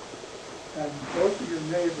 and both of your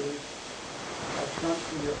neighbors have come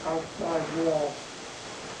to your outside wall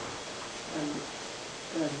and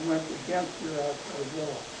went against your outside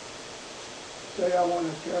wall. Say I want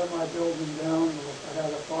to tear my building down, or if I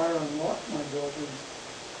had a fire and lost my building,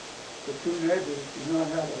 the 2 neighbors do not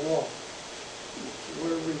have a wall.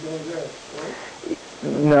 Where do we go there? Right?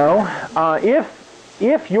 No.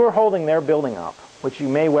 If you're holding their building up, which you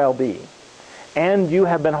may well be, and you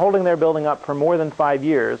have been holding their building up for more than 5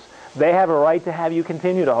 years, they have a right to have you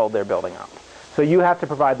continue to hold their building up. So you have to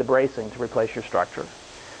provide the bracing to replace your structure.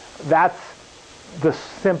 That's the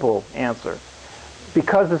simple answer.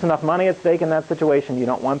 Because there's enough money at stake in that situation, you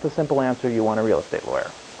don't want the simple answer, you want a real estate lawyer.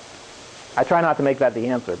 I try not to make that the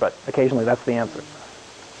answer, but occasionally that's the answer.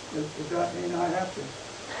 Does that mean I have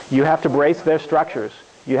to? You have to brace their structures.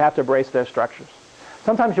 You have to brace their structures.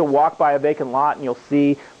 Sometimes you'll walk by a vacant lot and you'll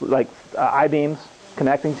see like I-beams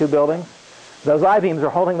connecting two buildings. Those I-beams are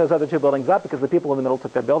holding those other two buildings up because the people in the middle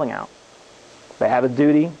took their building out. They have a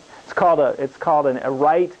duty. It's called a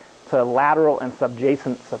right to lateral and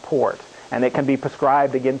subjacent support, and it can be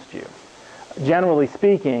prescribed against you. Generally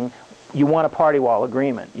speaking, you want a party wall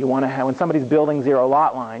agreement. You want to have, when somebody's building zero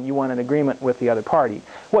lot line, you want an agreement with the other party.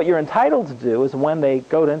 What you're entitled to do is when they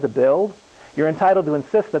go in to build, you're entitled to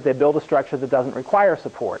insist that they build a structure that doesn't require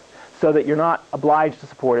support so that you're not obliged to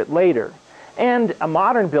support it later. And a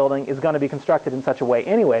modern building is going to be constructed in such a way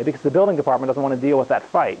anyway because the building department doesn't want to deal with that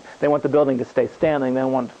fight. They want the building to stay standing. They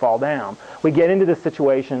don't want it to fall down. We get into this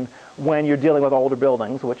situation when you're dealing with older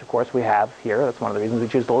buildings, which of course we have here. That's one of the reasons we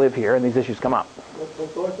choose to live here, and these issues come up. But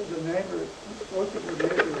both of the neighbors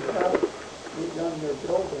have redone their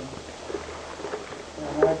building,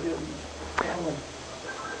 and I didn't tell them.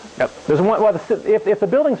 Yep. There's one, well, if the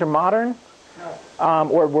buildings are modern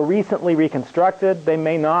or were recently reconstructed, they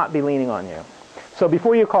may not be leaning on you. So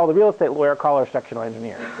before you call the real estate lawyer, call our structural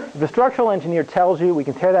engineer. If the structural engineer tells you we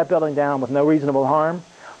can tear that building down with no reasonable harm,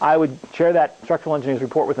 I would share that structural engineer's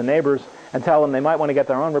report with the neighbors and tell them they might want to get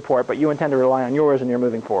their own report, but you intend to rely on yours and you're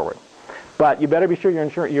moving forward. But you better be sure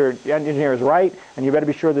your engineer is right, and you better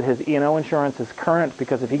be sure that his E&O insurance is current,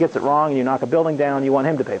 because if he gets it wrong and you knock a building down, you want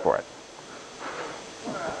him to pay for it.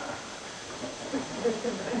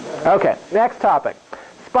 Okay, next topic.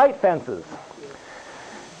 Spite fences.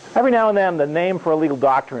 Every now and then the name for a legal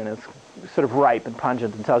doctrine is sort of ripe and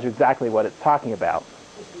pungent and tells you exactly what it's talking about.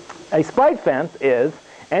 A spite fence is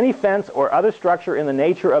any fence or other structure in the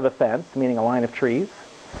nature of a fence, meaning a line of trees,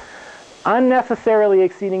 unnecessarily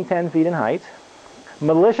exceeding 10 feet in height,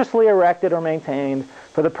 maliciously erected or maintained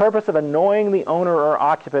for the purpose of annoying the owner or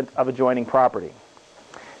occupant of adjoining property.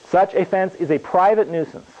 Such a fence is a private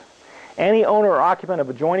nuisance. Any owner or occupant of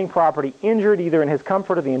adjoining property injured either in his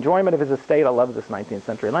comfort or the enjoyment of his estate, I love this 19th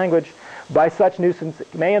century language, by such nuisance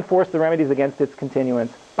may enforce the remedies against its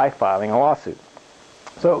continuance by filing a lawsuit.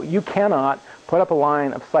 So you cannot put up a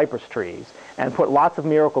line of cypress trees and put lots of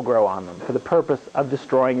Miracle-Gro on them for the purpose of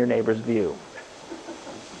destroying your neighbor's view.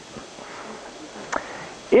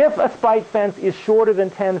 If a spite fence is shorter than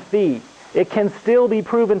 10 feet, it can still be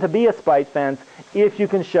proven to be a spite fence if you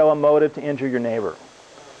can show a motive to injure your neighbor.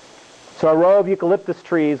 So a row of eucalyptus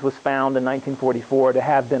trees was found in 1944 to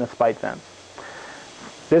have been a spite fence.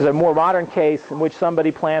 There's a more modern case in which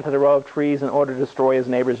somebody planted a row of trees in order to destroy his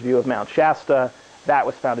neighbor's view of Mount Shasta. That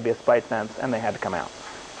was found to be a spite fence, and they had to come out.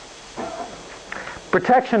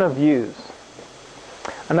 Protection of views.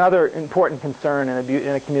 Another important concern in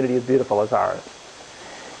a community as beautiful as ours.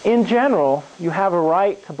 In general, you have a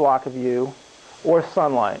right to block a view or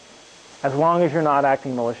sunlight as long as you're not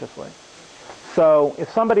acting maliciously. So if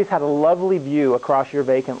somebody's had a lovely view across your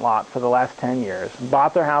vacant lot for the last 10 years,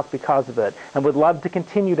 bought their house because of it, and would love to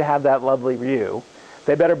continue to have that lovely view,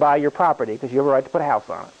 they better buy your property because you have a right to put a house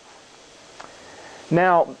on it.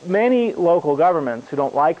 Now, many local governments who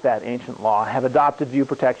don't like that ancient law have adopted view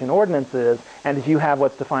protection ordinances, and if you have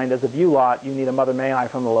what's defined as a view lot, you need a mother may I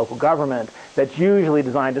from the local government that's usually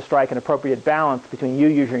designed to strike an appropriate balance between you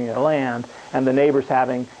using your land and the neighbors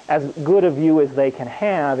having as good a view as they can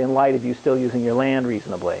have in light of you still using your land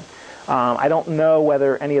reasonably. I don't know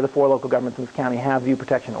whether any of the 4 local governments in this county have view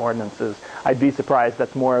protection ordinances. I'd be surprised.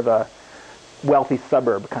 That's more of a wealthy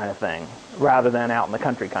suburb kind of thing rather than out in the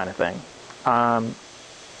country kind of thing.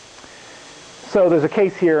 So there's a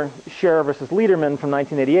case here, Scherer versus Lederman from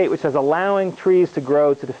 1988, which says allowing trees to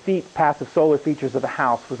grow to defeat passive solar features of a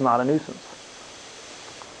house was not a nuisance.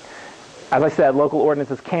 As I said, local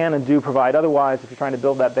ordinances can and do provide otherwise. If you're trying to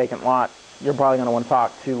build that vacant lot, you're probably going to want to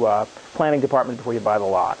talk to planning department before you buy the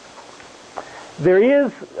lot. There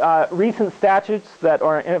is recent statutes that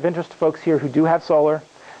are of interest to folks here who do have solar.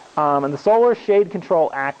 And the Solar Shade Control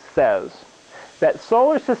Act says that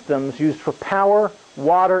solar systems used for power,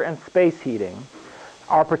 water, and space heating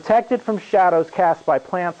are protected from shadows cast by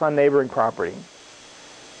plants on neighboring property.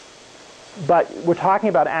 But we're talking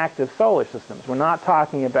about active solar systems. We're not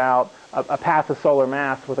talking about a passive solar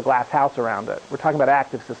mast with a glass house around it. We're talking about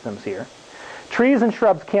active systems here. Trees and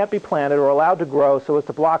shrubs can't be planted or allowed to grow so as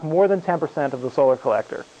to block more than 10% of the solar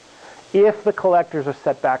collector if the collectors are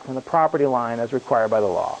set back from the property line as required by the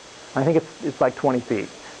law. I think it's like 20 feet.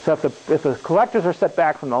 So if the collectors are set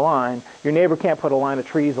back from the line, your neighbor can't put a line of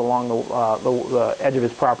trees along the edge of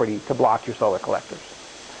his property to block your solar collectors.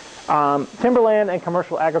 Timberland and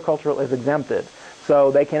commercial agricultural is exempted. so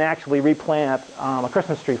they can actually replant a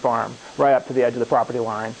Christmas tree farm right up to the edge of the property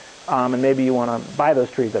line. And maybe you want to buy those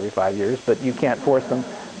trees every 5 years, but you can't force them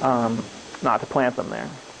not to plant them there.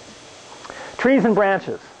 Trees and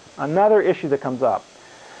branches, another issue that comes up.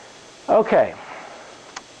 Okay,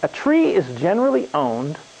 a tree is generally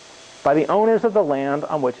owned by the owners of the land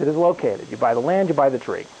on which it is located. You buy the land, you buy the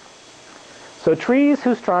tree. So trees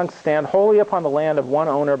whose trunks stand wholly upon the land of one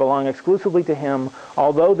owner belong exclusively to him,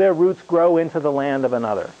 although their roots grow into the land of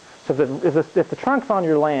another. So if the trunk's on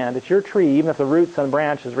your land, it's your tree, even if the roots and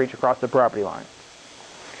branches reach across the property line.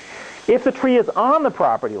 If the tree is on the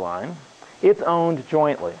property line, it's owned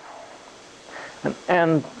jointly.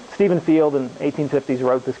 And Stephen Field in the 1850s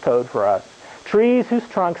wrote this code for us. Trees whose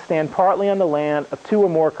trunks stand partly on the land of two or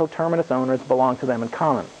more coterminous owners belong to them in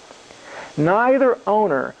common. Neither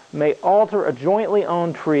owner may alter a jointly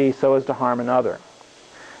owned tree so as to harm another.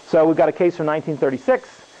 So we've got a case from 1936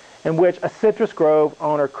 in which a citrus grove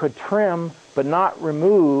owner could trim but not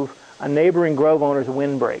remove a neighboring grove owner's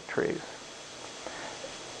windbreak trees.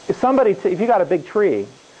 If you got a big tree,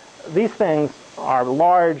 these things are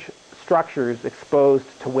large structures exposed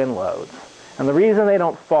to wind loads. And the reason they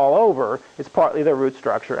don't fall over is partly their root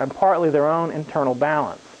structure and partly their own internal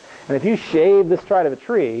balance. And if you shave this trunk of a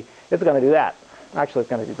tree, it's going to do that. Actually, it's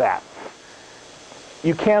going to do that.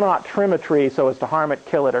 You cannot trim a tree so as to harm it,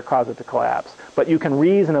 kill it, or cause it to collapse. But you can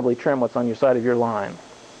reasonably trim what's on your side of your line.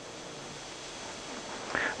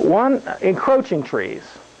 Encroaching trees.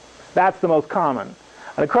 That's the most common.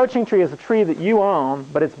 An encroaching tree is a tree that you own,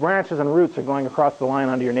 but its branches and roots are going across the line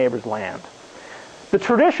onto your neighbor's land. The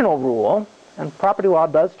traditional rule, and property law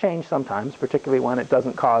does change sometimes, particularly when it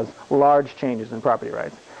doesn't cause large changes in property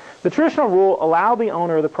rights. The traditional rule allowed the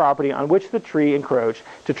owner of the property on which the tree encroached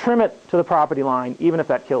to trim it to the property line, even if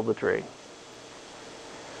that killed the tree.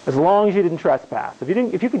 As long as you didn't trespass.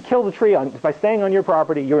 If you could kill the tree by staying on your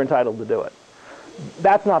property, you're entitled to do it.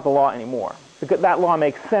 That's not the law anymore. That law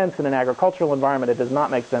makes sense in an agricultural environment. It does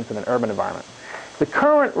not make sense in an urban environment. The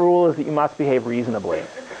current rule is that you must behave reasonably.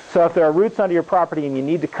 So if there are roots under your property and you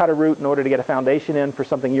need to cut a root in order to get a foundation in for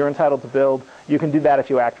something you're entitled to build, you can do that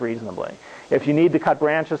if you act reasonably. If you need to cut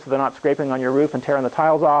branches so they're not scraping on your roof and tearing the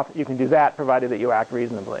tiles off, you can do that provided that you act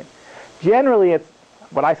reasonably. Generally,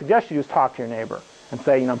 what I suggest you do is talk to your neighbor and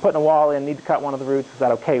say, I'm putting a wall in, need to cut one of the roots, is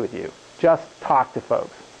that okay with you? Just talk to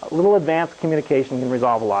folks. A little advanced communication can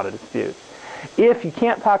resolve a lot of disputes. If you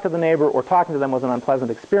can't talk to the neighbor or talking to them was an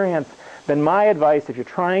unpleasant experience, then my advice, if you're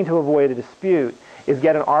trying to avoid a dispute, is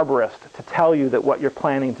get an arborist to tell you that what you're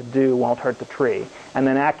planning to do won't hurt the tree. And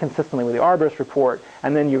then act consistently with the arborist report,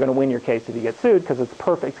 and then you're going to win your case if you get sued, because it's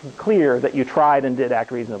perfectly clear that you tried and did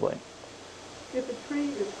act reasonably. If a tree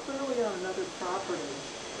is clearly on another property,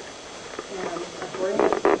 and a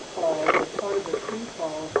branch falls, or part of the tree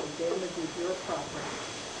falls and damages your property,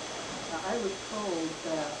 now I was told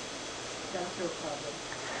that that's your problem.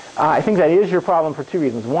 I think that is your problem for two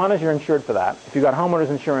reasons. One is you're insured for that. If you've got homeowner's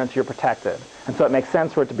insurance, you're protected. And so it makes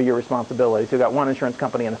sense for it to be your responsibility. So you've got one insurance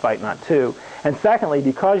company in the fight, not two. And secondly,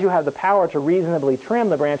 because you have the power to reasonably trim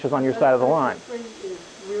the branches on your side of the line. The tree is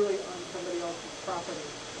really on somebody else's property,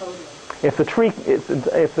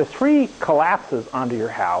 totally. If the tree collapses onto your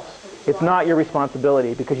house, it's not your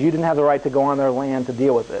responsibility because you didn't have the right to go on their land to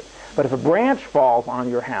deal with it. But if a branch falls on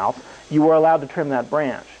your house, you are allowed to trim that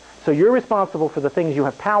branch. So you're responsible for the things you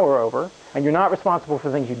have power over, and you're not responsible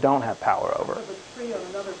for things you don't have power over. If a tree on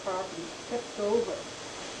another property tips over,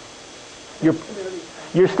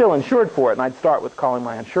 you're still insured for it, and I'd start with calling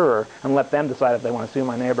my insurer and let them decide if they want to sue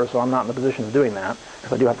my neighbor, so I'm not in the position of doing that,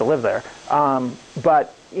 because I do have to live there.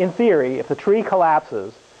 But in theory, if the tree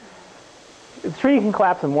collapses, the tree can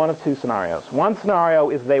collapse in one of two scenarios. One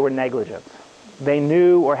scenario is they were negligent. They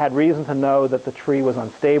knew or had reason to know that the tree was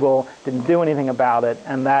unstable, didn't do anything about it,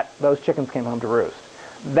 and that those chickens came home to roost.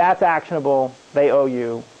 That's actionable. They owe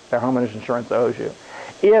you. Their homeowner's insurance owes you.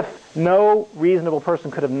 If no reasonable person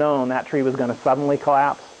could have known that tree was going to suddenly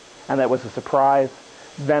collapse and that was a surprise,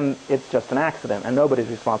 then it's just an accident and nobody's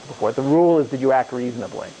responsible for it. The rule is, did you act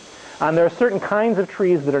reasonably? And there are certain kinds of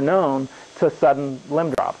trees that are known to sudden limb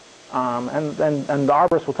drop. And the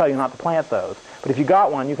arborist will tell you not to plant those. But if you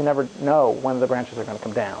got one, you can never know when the branches are going to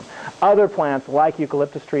come down. Other plants, like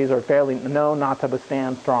eucalyptus trees, are fairly known not to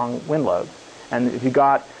withstand strong wind loads. And if you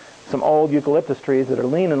got some old eucalyptus trees that are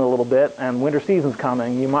leaning a little bit and winter season's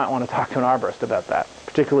coming, you might want to talk to an arborist about that,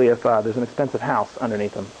 particularly if there's an expensive house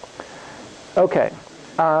underneath them. Okay.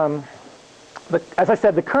 As I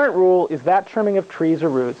said, the current rule is that trimming of trees or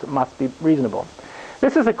roots must be reasonable.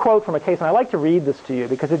 This is a quote from a case, and I like to read this to you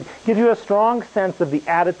because it gives you a strong sense of the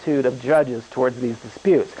attitude of judges towards these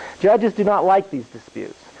disputes. Judges do not like these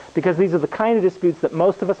disputes because these are the kind of disputes that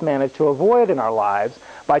most of us manage to avoid in our lives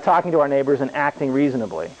by talking to our neighbors and acting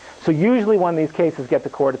reasonably. So usually when these cases get to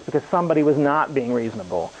court, it's because somebody was not being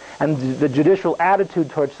reasonable. And the judicial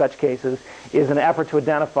attitude towards such cases is an effort to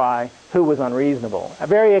identify who was unreasonable.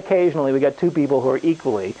 Very occasionally we get two people who are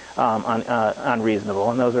equally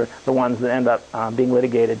unreasonable, and those are the ones that end up being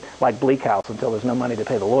litigated like Bleak House until there's no money to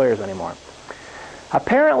pay the lawyers anymore.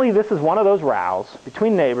 Apparently this is one of those rows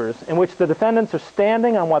between neighbors in which the defendants are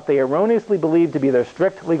standing on what they erroneously believe to be their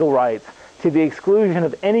strict legal rights to the exclusion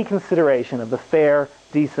of any consideration of the fair,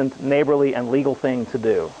 decent, neighborly, and legal thing to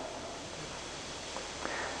do.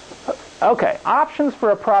 Okay, options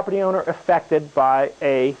for a property owner affected by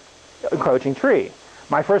a encroaching tree.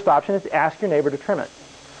 My first option is to ask your neighbor to trim it,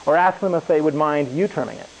 or ask them if they would mind you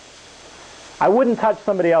trimming it. I wouldn't touch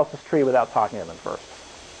somebody else's tree without talking to them first.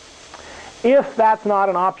 If that's not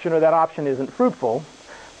an option, or that option isn't fruitful,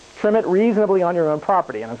 trim it reasonably on your own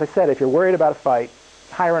property. And as I said, if you're worried about a fight,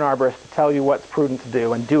 hire an arborist to tell you what's prudent to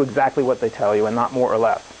do, and do exactly what they tell you, and not more or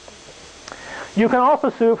less. You can also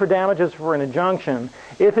sue for damages for an injunction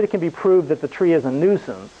if it can be proved that the tree is a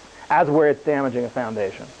nuisance, as where it's damaging a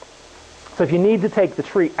foundation. So if you need to take the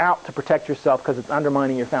tree out to protect yourself because it's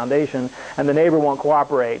undermining your foundation and the neighbor won't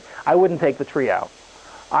cooperate, I wouldn't take the tree out.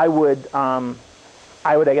 I would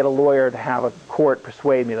get a lawyer to have a court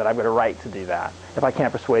persuade me that I've got a right to do that if I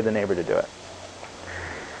can't persuade the neighbor to do it.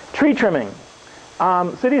 Tree trimming.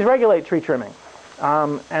 Cities regulate tree trimming.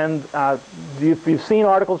 You've seen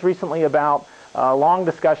articles recently about long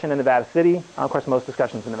discussion in Nevada City. Of course, most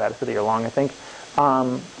discussions in Nevada City are long, I think.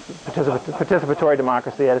 Participatory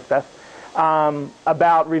democracy at its best.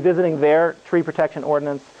 About revisiting their tree protection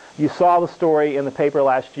ordinance. You saw the story in the paper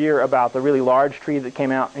last year about the really large tree that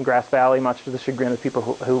came out in Grass Valley, much to the chagrin of people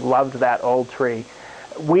who loved that old tree.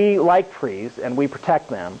 We like trees, and we protect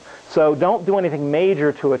them. So don't do anything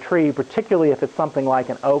major to a tree, particularly if it's something like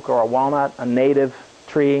an oak or a walnut, a native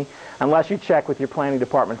tree, unless you check with your planning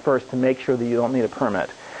department first to make sure that you don't need a permit.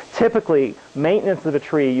 Typically, maintenance of a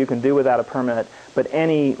tree you can do without a permit, but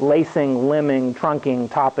any lacing, limbing, trunking,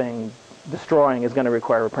 topping, destroying is going to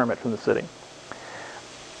require a permit from the city.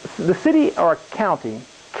 The city or a county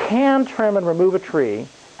can trim and remove a tree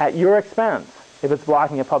at your expense if it's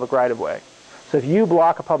blocking a public right-of-way. So if you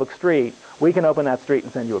block a public street, we can open that street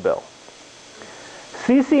and send you a bill.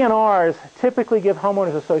 CC&Rs typically give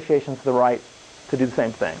homeowners associations the right to do the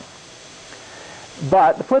same thing.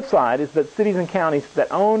 But the flip side is that cities and counties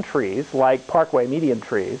that own trees, like parkway median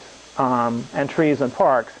trees, and trees in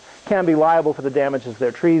parks, can be liable for the damages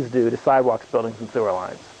their trees do to sidewalks, buildings, and sewer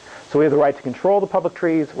lines. So we have the right to control the public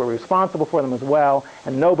trees, we're responsible for them as well,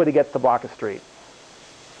 and nobody gets to block a street.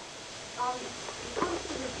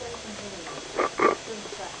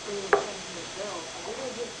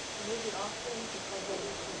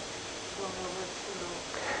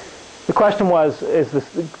 The question was,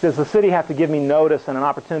 does the city have to give me notice and an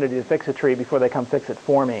opportunity to fix a tree before they come fix it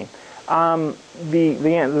for me? The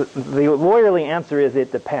lawyerly answer is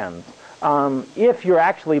it depends. If you're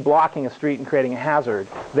actually blocking a street and creating a hazard,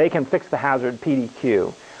 they can fix the hazard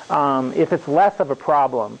PDQ. If it's less of a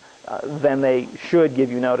problem, then they should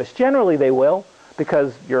give you notice. Generally they will,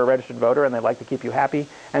 because you're a registered voter and they like to keep you happy.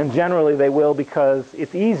 And generally they will because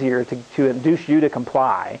it's easier to induce you to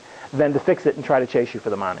comply than to fix it and try to chase you for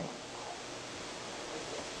the money.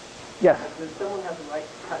 Yes? Does someone have the right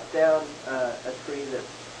to cut down a tree that's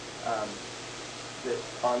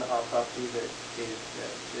on our property that is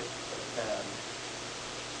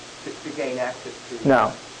to gain access to?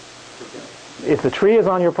 No. If the tree is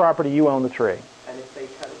on your property, you own the tree. And if they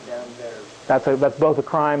cut it down, they're... That's both a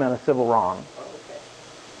crime and a civil wrong. Oh,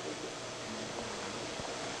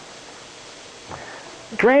 okay.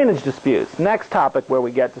 Drainage disputes. Next topic where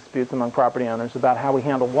we get disputes among property owners about how we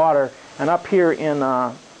handle water. And up here in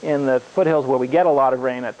the foothills where we get a lot of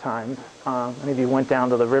rain at times, any of you went down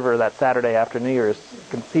to the river that Saturday after New Year's, you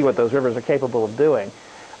can see what those rivers are capable of doing.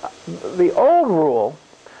 The old rule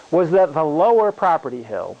was that the lower property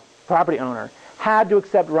owner had to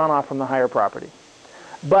accept runoff from the higher property.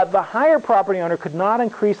 But the higher property owner could not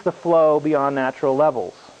increase the flow beyond natural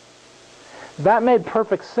levels. That made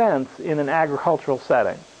perfect sense in an agricultural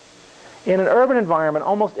setting. In an urban environment,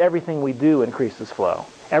 almost everything we do increases flow.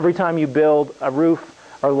 Every time you build a roof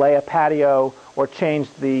or lay a patio or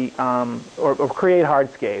change the or create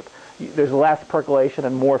hardscape, there's less percolation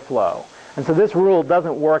and more flow. And so this rule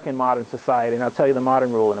doesn't work in modern society, and I'll tell you the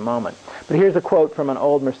modern rule in a moment. But here's a quote from an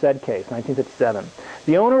old Merced case, 1957.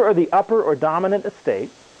 The owner of the upper or dominant estate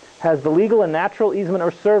has the legal and natural easement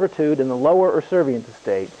or servitude in the lower or servient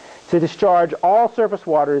estate to discharge all surface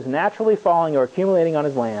waters naturally falling or accumulating on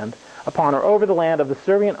his land upon or over the land of the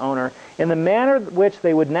servient owner in the manner which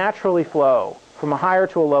they would naturally flow from a higher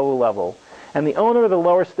to a lower level, and the owner of the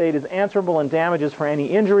lower estate is answerable in damages for any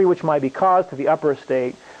injury which might be caused to the upper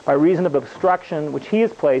estate by reason of obstruction which he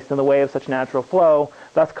has placed in the way of such natural flow,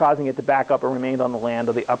 thus causing it to back up and remain on the land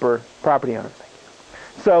of the upper property owner.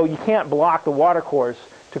 So you can't block the water course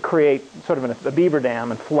to create sort of a beaver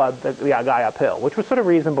dam and flood the guy uphill, which was sort of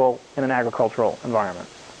reasonable in an agricultural environment.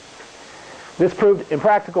 This proved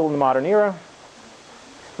impractical in the modern era.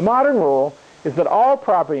 The modern rule is that all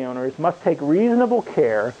property owners must take reasonable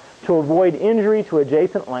care to avoid injury to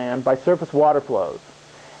adjacent land by surface water flows,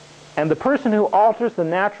 and the person who alters the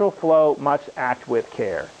natural flow must act with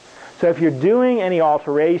care. So if you're doing any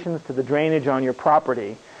alterations to the drainage on your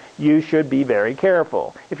property, you should be very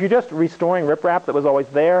careful. If you're just restoring riprap that was always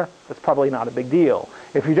there, that's probably not a big deal.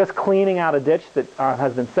 If you're just cleaning out a ditch that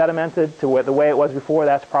has been sedimented to the way it was before,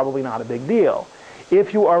 that's probably not a big deal.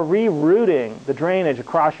 If you are rerouting the drainage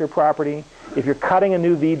across your property, if you're cutting a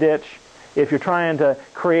new V-ditch, if you're trying to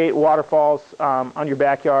create waterfalls on your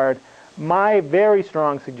backyard, my very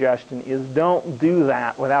strong suggestion is don't do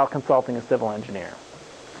that without consulting a civil engineer,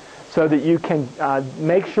 so that you can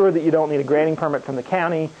make sure that you don't need a grading permit from the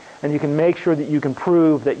county, and you can make sure that you can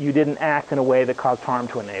prove that you didn't act in a way that caused harm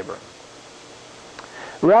to a neighbor.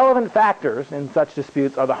 Relevant factors in such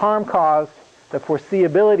disputes are the harm caused, the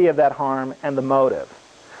foreseeability of that harm, and the motive.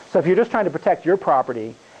 So if you're just trying to protect your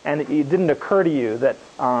property and it didn't occur to you that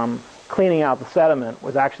cleaning out the sediment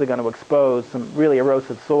was actually going to expose some really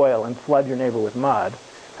erosive soil and flood your neighbor with mud,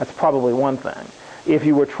 that's probably one thing. If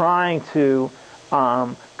you were trying to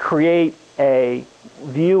create a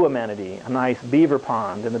view amenity, a nice beaver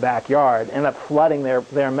pond in the backyard, end up flooding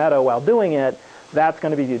their meadow while doing it, that's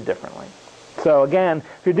going to be viewed differently. So again,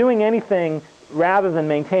 if you're doing anything rather than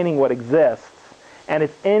maintaining what exists, and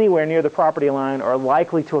it's anywhere near the property line or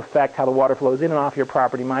likely to affect how the water flows in and off your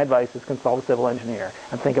property, my advice is consult a civil engineer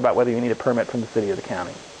and think about whether you need a permit from the city or the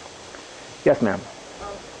county. Yes, ma'am.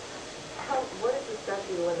 What is the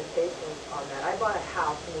statute of limitations on that? I bought a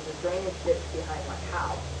house and there's a drainage ditch behind my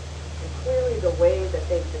house. And clearly the way that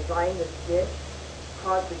they've designed this ditch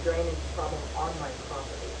caused the drainage problem on my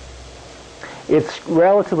property. It's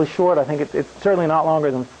relatively short. I think it's certainly not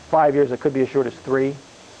longer than 5 years. It could be as short as 3. Okay,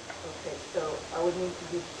 so I would need to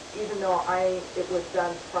be, even though it was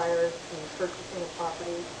done prior to me purchasing the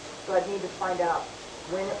property, so I'd need to find out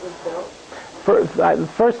when it was built? The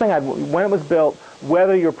first thing, when it was built,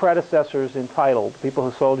 whether your predecessors entitled, people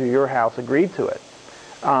who sold you your house, agreed to it.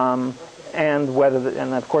 And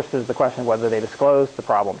and of course there's the question of whether they disclosed the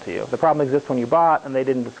problem to you. If the problem exists when you bought and they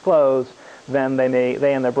didn't disclose, then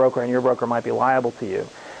they and their broker and your broker might be liable to you.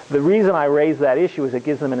 The reason I raise that issue is it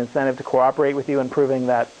gives them an incentive to cooperate with you in proving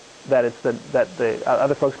that it's the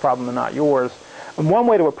other folks' problem and not yours. And one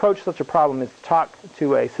way to approach such a problem is to talk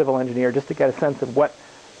to a civil engineer just to get a sense of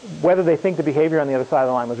whether they think the behavior on the other side of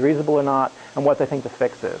the line was reasonable or not, and what they think the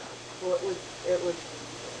fix is. Well, it was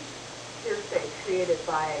hearsay created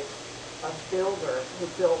by a builder who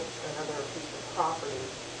built another piece of property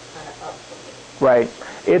kind of up from it. Right.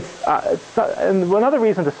 And another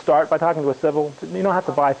reason to start by talking to a civil, you don't have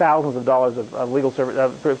to buy thousands of dollars of legal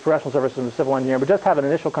service, professional services from a civil engineer, but just have an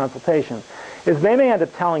initial consultation, is they may end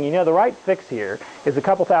up telling you, the right fix here is a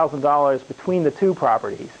couple $1,000s between the two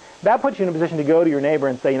properties. That puts you in a position to go to your neighbor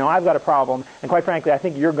and say, I've got a problem, and quite frankly, I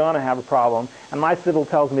think you're going to have a problem, and my civil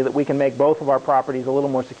tells me that we can make both of our properties a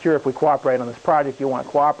little more secure if we cooperate on this project. You want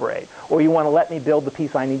to cooperate, or you want to let me build the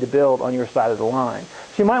piece I need to build on your side of the line.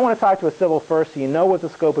 So you might want to talk to a civil first so you know what the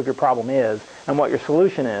scope of your problem is and what your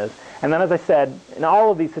solution is. And then, as I said, in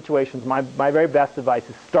all of these situations, my very best advice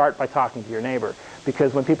is start by talking to your neighbor,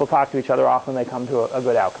 because when people talk to each other, often they come to a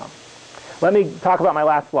good outcome. Let me talk about my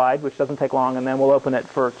last slide, which doesn't take long, and then we'll open it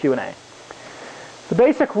for Q&A. The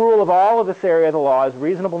basic rule of all of this area of the law is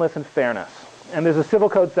reasonableness and fairness. And there's a civil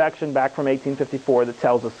code section back from 1854 that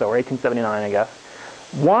tells us so, or 1879, I guess.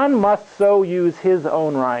 One must so use his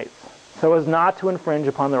own rights so as not to infringe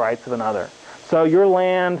upon the rights of another. So your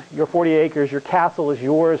land, your 40 acres, your castle is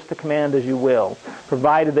yours to command as you will,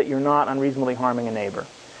 provided that you're not unreasonably harming a neighbor.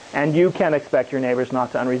 And you can expect your neighbors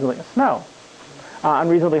not to unreasonably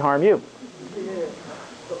harm you.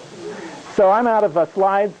 So I'm out of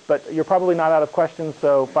slides, but you're probably not out of questions,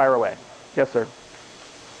 so fire away. Yes, sir.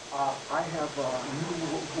 I have a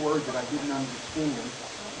new word that I didn't understand.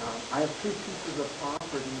 I have 2 pieces of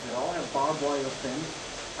property that all have barbed wire fence.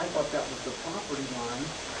 I thought that was the property line,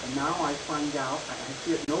 and now I find out, I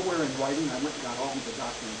see it nowhere in writing. I went and got all of the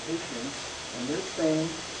documentation, and they're saying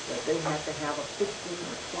that they have to have a 15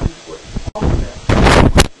 or 20 foot offset.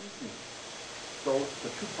 So the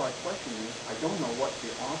 2 my question is, I don't know what the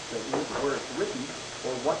offset is, or where it's written,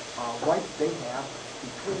 or what rights they have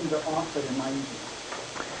between the offset and my easement.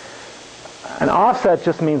 An offset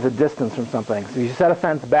just means a distance from something. So if you set a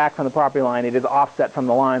fence back from the property line, it is offset from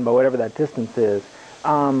the line by whatever that distance is.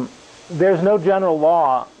 There's no general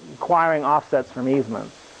law requiring offsets from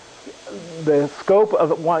easements. The scope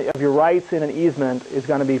of your rights in an easement is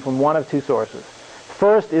going to be from one of two sources.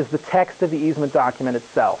 First is the text of the easement document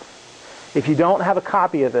itself. If you don't have a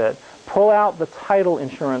copy of it, pull out the title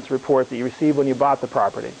insurance report that you received when you bought the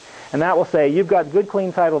property. And that will say you've got good,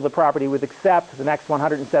 clean title of the property with except the next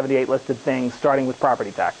 178 listed things, starting with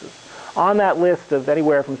property taxes. On that list of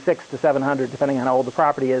anywhere from 600 to 700, depending on how old the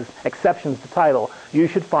property is, exceptions to title, you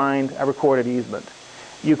should find a recorded easement.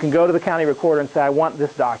 You can go to the county recorder and say, I want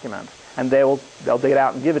this document, and they'll dig it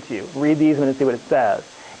out and give it to you. Read the easement and see what it says.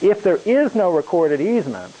 If there is no recorded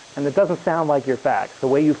easement, and it doesn't sound like your facts, the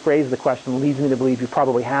way you phrase the question leads me to believe you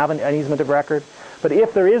probably have an easement of record. But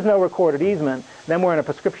if there is no recorded easement, then we're in a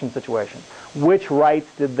prescription situation. Which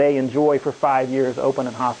rights did they enjoy for 5 years open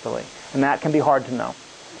and hostily? And that can be hard to know.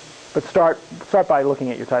 But start by looking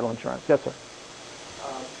at your title insurance. Yes, sir.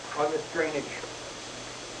 On this drainage,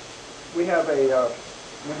 we have a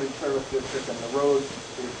community service district, and the road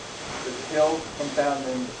is a hill, comes down,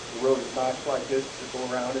 and the road is notched like this to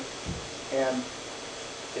go around it. And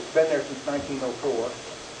it's been there since 1904.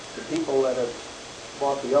 The people that have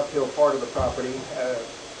bought the uphill part of the property have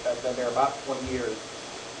been there about 20 years.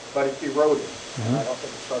 But it's eroding. Mm-hmm. I don't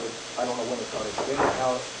think it started, I don't know when it started. But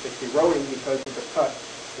anyhow, it's eroding because of the cut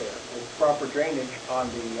there. There's proper drainage on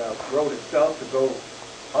the road itself to go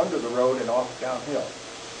under the road and off downhill.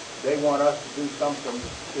 They want us to do something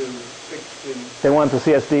to fix the... They want the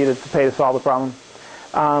CSD to pay to solve the problem.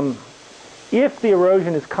 If the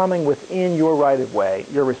erosion is coming within your right-of-way,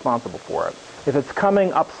 you're responsible for it. If it's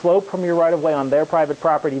coming upslope from your right-of-way on their private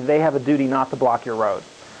property, they have a duty not to block your road.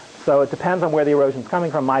 So it depends on where the erosion is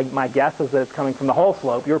coming from. My guess is that it's coming from the whole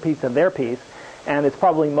slope, your piece and their piece, and it's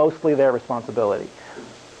probably mostly their responsibility.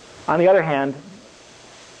 On the other hand,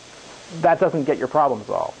 that doesn't get your problem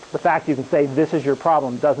solved. The fact you can say this is your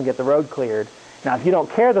problem doesn't get the road cleared. Now, if you don't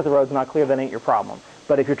care that the road's not clear, that ain't your problem.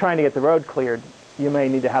 But if you're trying to get the road cleared, you may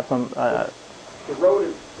need to have some... The road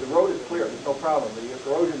is clear. There's no problem.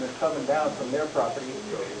 The erosion is coming down from their property,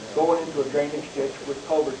 going into a drainage ditch with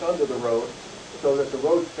culverts under the road, so that the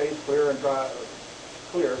road stays clear and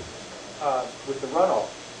clear with the runoff.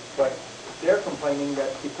 But they're complaining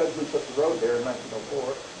that because we put the road there in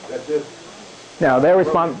 1904, that this... No,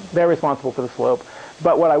 they're responsible for the slope.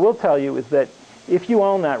 But what I will tell you is that if you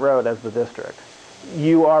own that road as the district,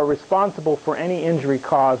 you are responsible for any injury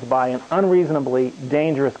caused by an unreasonably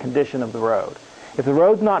dangerous condition of the road. If the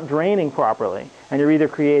road's not draining properly, and you're either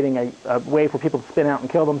creating a way for people to spin out and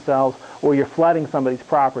kill themselves, or you're flooding somebody's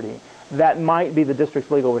property, that might be the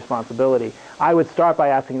district's legal responsibility. I would start by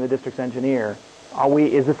asking the district's engineer,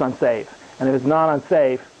 is this unsafe? And if it's not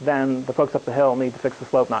unsafe, then the folks up the hill need to fix the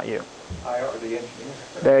slope, not you. I are the engineer.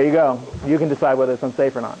 There you go. You can decide whether it's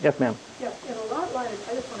unsafe or not. Yes, ma'am. Yeah, in a lot line,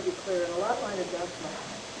 I just want to be clear, in a lot line adjustment,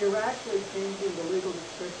 you're actually changing the legal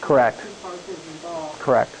description. Correct. Of two parties involved.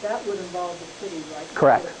 Correct. That would involve the city, right?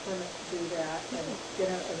 Correct. To get a permit to do that and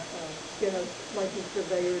get a licensed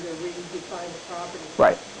surveyor to redefine the property.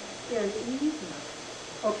 Right. In easement,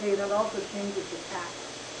 okay, that also changes the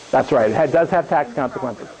tax. That's right. It does have tax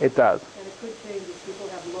consequences. It does. And it could change if people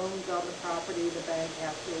have loans on the property, the bank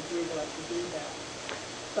has to agree to let you do that.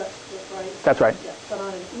 But, right? That's right. Yeah, but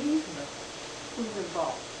on an easement, who's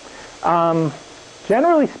involved?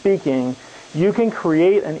 Generally speaking, you can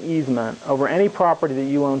create an easement over any property that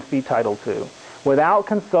you own fee title to without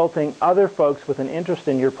consulting other folks with an interest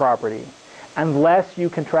in your property unless you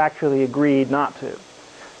contractually agreed not to.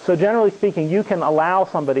 So generally speaking, you can allow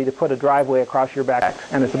somebody to put a driveway across your back,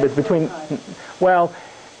 and it's between, well,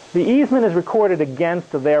 the easement is recorded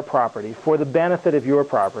against their property for the benefit of your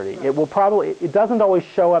property. It will probably, it doesn't always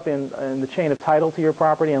show up in the chain of title to your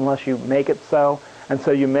property unless you make it so, and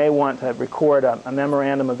so you may want to record a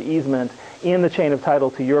memorandum of easement in the chain of title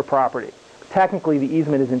to your property. Technically, the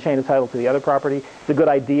easement is in chain of title to the other property. It's a good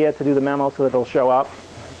idea to do the memo so that it'll show up.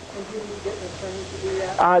 And do you get an attorney to do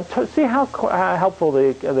that? To see how helpful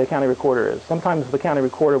the county recorder is. Sometimes the county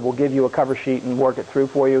recorder will give you a cover sheet and work it through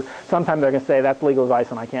for you. Sometimes they're going to say, that's legal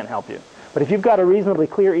advice and I can't help you. But if you've got a reasonably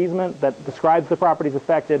clear easement that describes the properties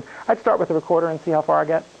affected, I'd start with the recorder and see how far I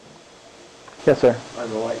get. Yes, sir. On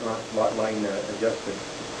the lot line adjustment,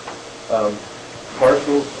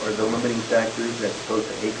 parcels are the limiting factors as opposed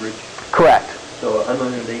to acreage? Correct. So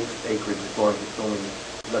unlimited acreage as long as it's only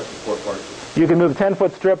less than 4 parcels. You can move a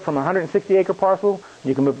 10-foot strip from a 160-acre parcel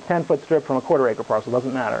You can move a 10-foot strip from a quarter-acre parcel.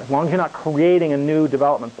 Doesn't matter. As long as you're not creating a new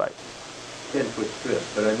development site. 10-foot strip,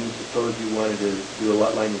 but I mean, suppose you wanted to do a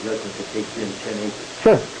lot line adjustment that takes in 10 acres.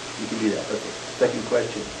 Sure. You can do that. Okay. Second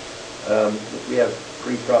question. We have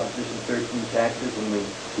pre-Proposition 13 taxes when we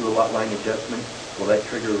do a lot line adjustment. Will that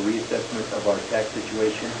trigger a reassessment of our tax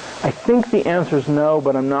situation? I think the answer is no,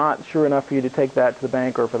 but I'm not sure enough for you to take that to the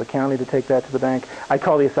bank or for the county to take that to the bank. I'd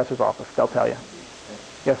call the assessor's office. They'll tell you.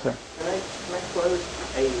 Yes, sir. Can I close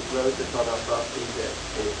a road that's on our property that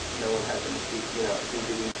no one has any, seems to be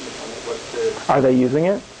on it? What's the... Are they using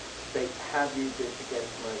it? They have used it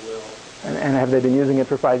against my will. And have they been using it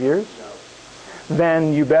for 5 years? No.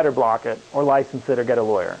 Then you better block it or license it or get a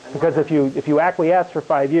lawyer. Because if you acquiesce for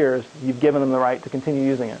 5 years, you've given them the right to continue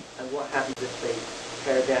using it. And what happens if they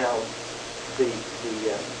tear down the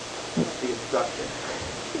obstruction?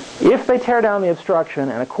 If they tear down the obstruction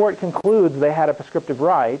and a court concludes they had a prescriptive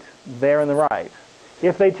right, they're in the right.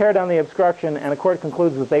 If they tear down the obstruction and a court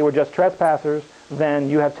concludes that they were just trespassers, then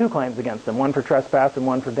you have two claims against them, one for trespass and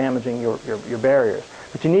one for damaging your barriers.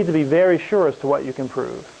 But you need to be very sure as to what you can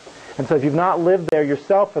prove. And so if you've not lived there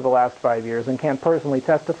yourself for the last 5 years and can't personally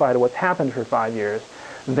testify to what's happened for 5 years,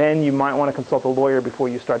 then you might want to consult a lawyer before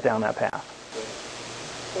you start down that path.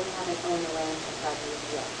 They haven't owned the land for 5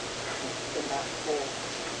 years yet.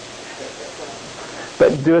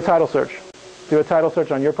 But do a title search. Do a title search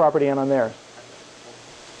on your property and on theirs.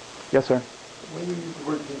 Yes, sir. When you use the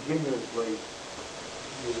word continuously,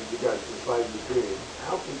 you got the 5-year period.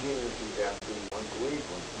 How continuous is that? Once a week,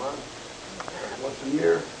 once a month, once a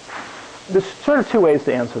year? There's sort of two ways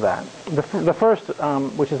to answer that. The first,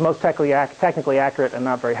 which is most technically accurate and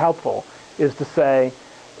not very helpful, is to say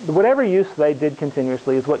whatever use they did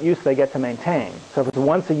continuously is what use they get to maintain. So if it's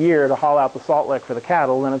once a year to haul out the salt lick for the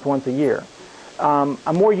cattle, then it's once a year.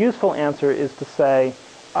 A more useful answer is to say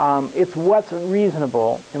it's what's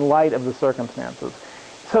reasonable in light of the circumstances.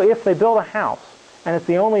 So if they build a house and it's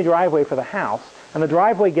the only driveway for the house, and the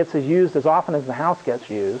driveway gets used as often as the house gets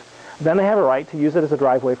used, then they have a right to use it as a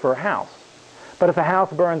driveway for a house. But if the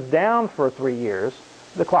house burns down for 3 years,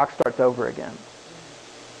 the clock starts over again.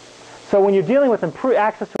 So when you're dealing with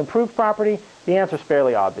access to improved property, the answer is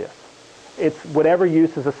fairly obvious. It's whatever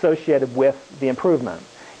use is associated with the improvement.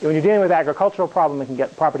 When you're dealing with agricultural property,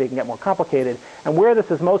 it can get more complicated. And where this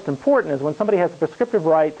is most important is when somebody has a prescriptive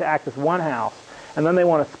right to access one house, and then they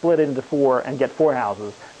want to split it into 4 and get 4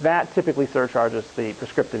 houses. That typically surcharges the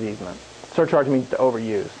prescriptive easement. Surcharge means to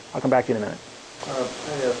overuse. I'll come back to you in a minute. I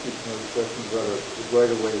asked you some other questions about a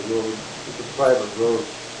right-of-way road. It's a private road.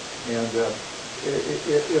 And if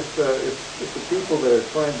the people that are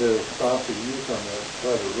trying to stop the use on that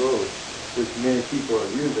private road, which many people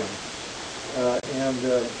are using, and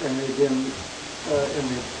they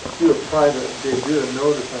do a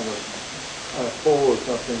notice on a pole or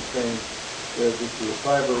something saying that this is a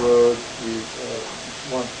private road, we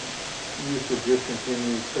want use to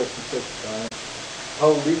discontinue such and such time. How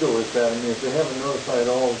legal is that? I mean, if they haven't notified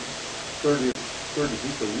all 30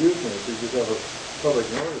 people using it, they just have a public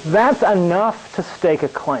notice. That's enough to stake a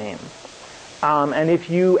claim. And if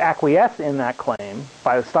you acquiesce in that claim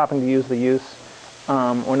by stopping to use the use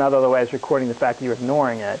or not otherwise recording the fact that you're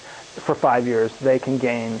ignoring it for 5 years, they can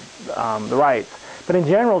gain the rights. But in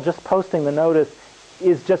general, just posting the notice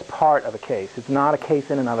is just part of a case. It's not a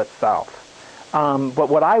case in and of itself. But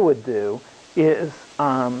what I would do is,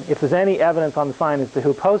 if there's any evidence on the sign as to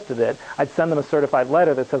who posted it, I'd send them a certified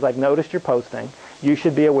letter that says, I've noticed your posting. You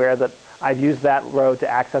should be aware that I've used that road to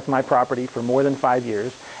access my property for more than 5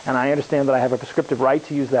 years, and I understand that I have a prescriptive right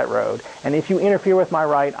to use that road. And if you interfere with my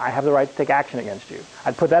right, I have the right to take action against you.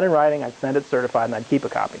 I'd put that in writing, I'd send it certified, and I'd keep a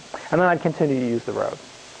copy. And then I'd continue to use the road.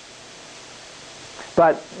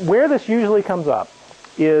 But where this usually comes up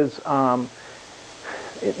is, in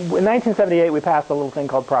 1978, we passed a little thing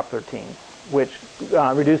called Prop 13, which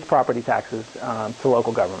reduced property taxes to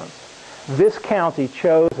local governments. This county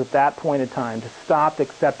chose at that point in time to stop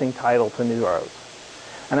accepting title to new roads.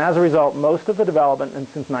 And as a result, most of the development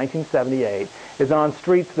since 1978 is on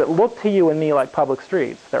streets that look to you and me like public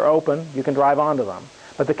streets. They're open, you can drive onto them,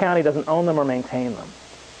 but the county doesn't own them or maintain them.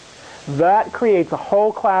 That creates a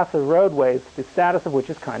whole class of roadways, the status of which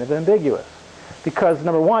is kind of ambiguous. Because,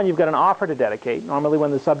 number one, you've got an offer to dedicate. Normally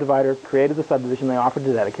when the subdivider created the subdivision, they offered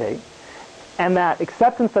to dedicate. And that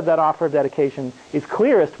acceptance of that offer of dedication is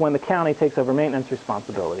clearest when the county takes over maintenance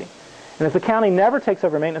responsibility. And if the county never takes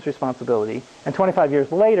over maintenance responsibility, and 25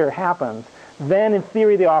 years later happens, then in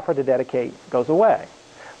theory the offer to dedicate goes away.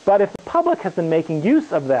 But if the public has been making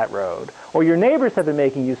use of that road, or your neighbors have been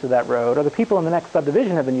making use of that road, or the people in the next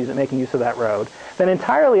subdivision have been making use of that road, then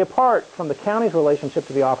entirely apart from the county's relationship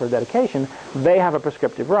to the offer of dedication, they have a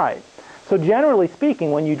prescriptive right. So generally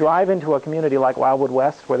speaking, when you drive into a community like Wildwood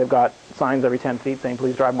West, where they've got signs every 10 feet saying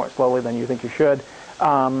please drive more slowly than you think you should,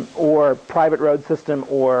 or private road system,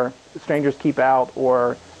 or strangers keep out,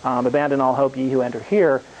 or abandon all hope ye who enter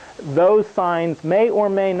here, those signs may or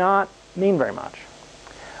may not mean very much.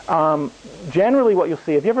 Generally what you'll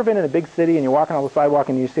see, have you ever been in a big city and you're walking on the sidewalk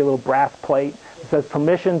and you see a little brass plate that says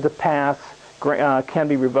permission to pass can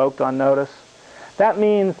be revoked on notice? That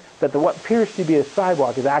means that what appears to be a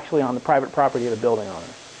sidewalk is actually on the private property of the building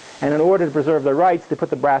owner. And in order to preserve their rights, they put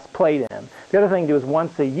the brass plate in. The other thing to do is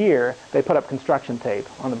once a year, they put up construction tape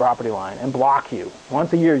on the property line and block you.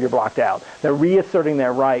 Once a year, you're blocked out. They're reasserting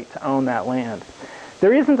their right to own that land.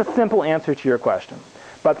 There isn't a simple answer to your question,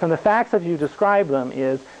 but from the facts as you describe them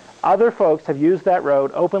is other folks have used that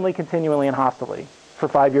road openly, continually, and hostilely for a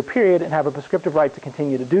 5-year period and have a prescriptive right to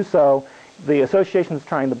continue to do so. The association that's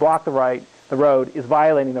trying to block the road is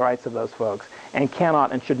violating the rights of those folks and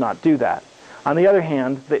cannot and should not do that. On the other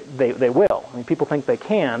hand, they will. I mean, people think they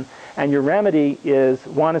can, and your remedy is,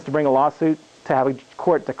 one is to bring a lawsuit to have a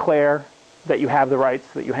court declare that you have the rights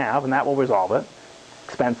that you have, and that will resolve it.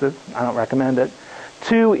 Expensive. I don't recommend it.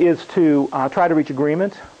 2 is to try to reach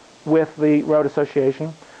agreement with the road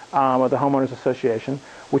association or the homeowners association,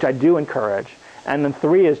 which I do encourage. And then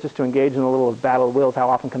 3 is just to engage in a little battle of wills. How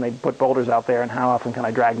often can they put boulders out there, and how often can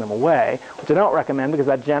I drag them away? Which I don't recommend because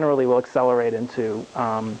that generally will accelerate into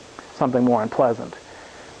something more unpleasant.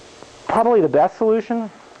 Probably the best solution,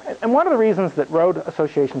 and one of the reasons that road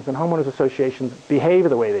associations and homeowners associations behave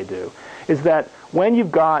the way they do, is that when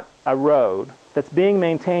you've got a road that's being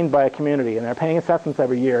maintained by a community and they're paying assessments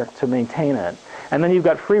every year to maintain it, and then you've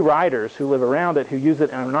got free riders who live around it who use it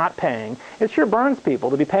and are not paying, it sure burns people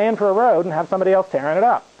to be paying for a road and have somebody else tearing it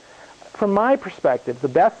up. From my perspective, the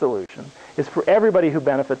best solution is for everybody who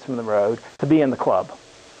benefits from the road to be in the club.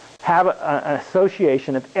 Have an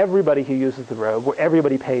association of everybody who uses the road where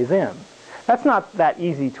everybody pays in. That's not that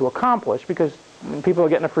easy to accomplish because when people are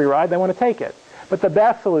getting a free ride, they want to take it. But the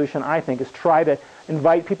best solution, I think, is try to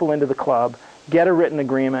invite people into the club, get a written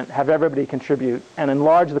agreement, have everybody contribute, and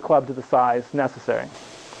enlarge the club to the size necessary.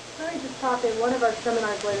 Can I just talk in, one of our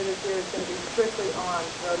seminars later this year is going to be strictly on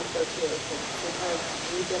road associations because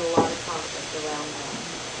we did a lot of conflict around that.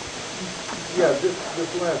 Yeah,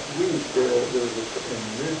 this last week, there was in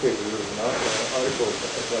the newspaper, there was an article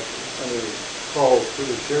under call to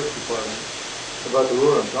the sheriff's department about the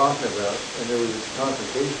road I'm talking about, and there was a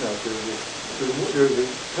confrontation out there. There's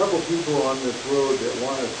a couple people on this road that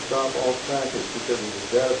want to stop all traffic because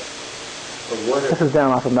of the death or whatever. This is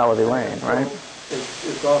down off of Melody Lane, right?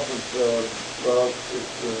 It's off of,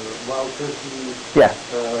 Wild Turkey. Yeah.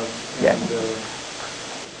 And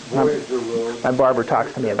Voyager Road. My barber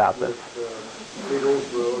talks to me about this. Big Old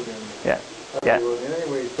Road and Road. And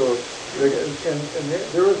anyway, so and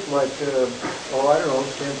there was like I don't know,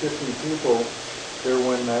 10, 15 people there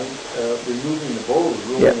one night removing the boulders,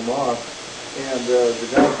 rolling them off, and the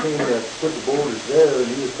guy came to put the boulders there, and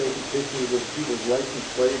he was taking pictures of people's license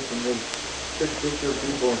plates and then took pictures of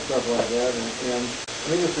people and stuff like that. And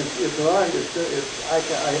I mean, I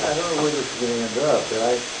don't know where this is going to end up,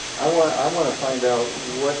 but I want to find out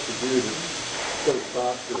what to do to put a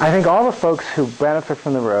stop to it. I think all the folks who benefit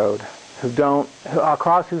from the road, who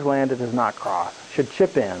across whose land it is not crossed, should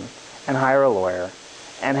chip in and hire a lawyer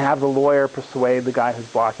and have the lawyer persuade the guy who's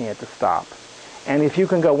blocking it to stop. And if you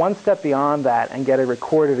can go one step beyond that and get a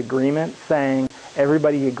recorded agreement saying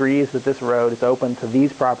everybody agrees that this road is open to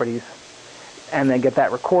these properties and then get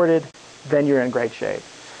that recorded, then you're in great shape.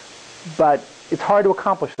 But it's hard to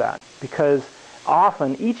accomplish that because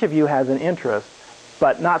often each of you has an interest,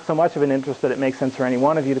 but not so much of an interest that it makes sense for any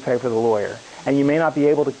one of you to pay for the lawyer. And you may not be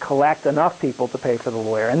able to collect enough people to pay for the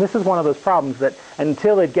lawyer. And this is one of those problems that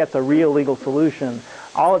until it gets a real legal solution,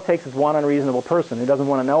 all it takes is one unreasonable person who doesn't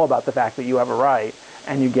want to know about the fact that you have a right,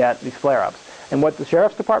 and you get these flare-ups. And what the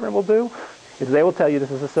sheriff's department will do is they will tell you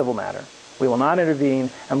this is a civil matter. We will not intervene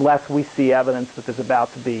unless we see evidence that there's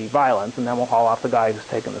about to be violence, and then we'll haul off the guy who's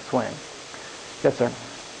taken the swing. Yes, sir? As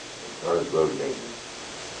far as road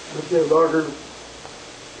maintenance, let's say a logger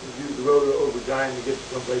use the road over time to get to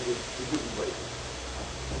some places, to different places.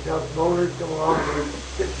 And now some owners come along and they're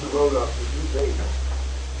fixing the road up with new pavement.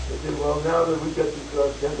 They say, well, now that we've got this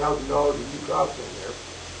 $10,000 of new crops in there,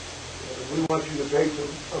 we want you to pay some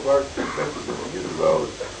of our expenses when we use the road,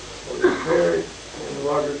 or repair it, and the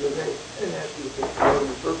logger says, hey, I didn't ask you to fix the road in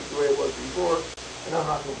the way it was before, and I'm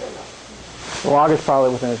not going to pay nothing. The logger's probably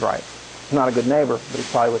within his right. He's not a good neighbor, but he's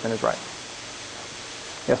probably within his rights.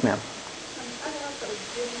 Yes, ma'am. I also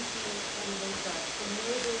didn't understand that the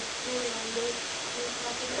neighbors who are on this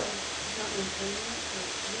property are not maintaining it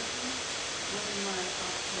or using it. What am I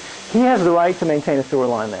option? He has the right to maintain a sewer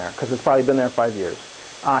line there because it's probably been there 5 years.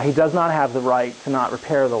 He does not have the right to not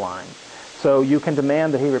repair the line. So you can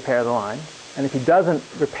demand that he repair the line, and if he doesn't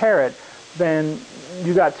repair it, then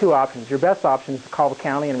you got two options. Your best option is to call the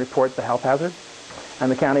county and report the health hazard, and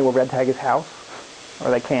the county will red tag his house, or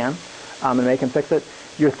they can, and make him fix it.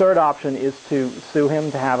 Your third option is to sue him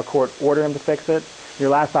to have a court order him to fix it. Your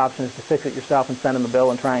last option is to fix it yourself and send him a bill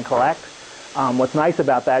and try and collect. What's nice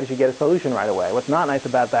about that is you get a solution right away. What's not nice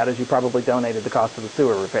about that is you probably donated the cost of the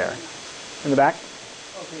sewer repair. In the back?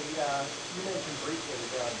 Okay, you mentioned briefly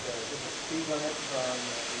about different speed limits on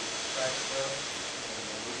these tracks there, and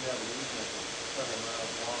we do have an easement that's several miles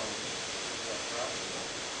long to that property.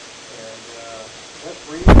 And what's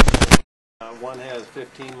reasonable? One has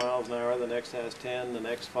 15 miles an hour, the next has 10, the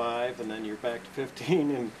next 5, and then you're back to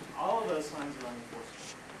 15. And all of those signs are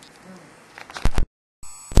unenforceable.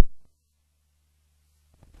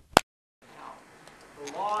 Now,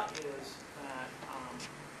 the law is that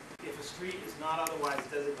if a street is not otherwise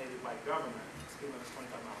designated by government, the speed limit is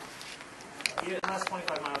 25 miles. Unless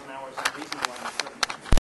 25 miles an hour is unreasonable on certain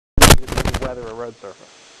Weather or road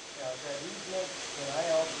surface. can I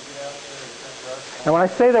also get out there and check our... And when I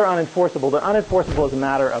say they're unenforceable as a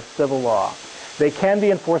matter of civil law. They can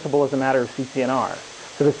be enforceable as a matter of CCNRs.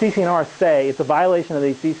 So the CCNRs say it's a violation of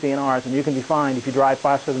these CCNRs and you can be fined if you drive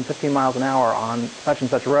faster than 15 miles an hour on such and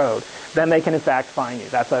such road. Then they can in fact fine you.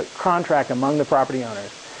 That's a contract among the property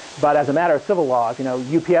owners. But as a matter of civil law, if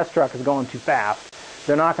UPS truck is going too fast,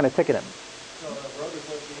 they're not going to ticket him. So road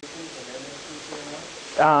associations and then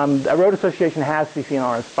CCNRs? A road association has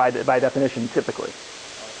CCNRs by definition, typically.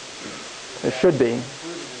 There should be.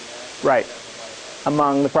 Right.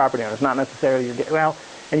 Among the property owners, not necessarily your guests. Well,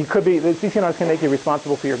 and you could be, the CCNRs can make you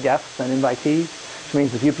responsible for your guests and invitees, which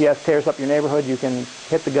means if UPS tears up your neighborhood, you can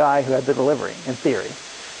hit the guy who had the delivery, in theory.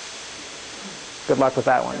 Good luck with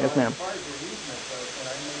that one. Yes, ma'am. As far as your easement goes, can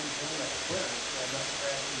I maintain a clearance so I'm not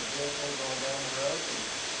crashing the vehicle going down the road?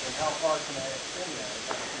 And how far can I extend that?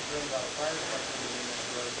 If I'm concerned about a fire truck coming in that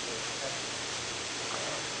road to protect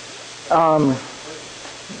me.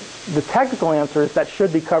 The technical answer is that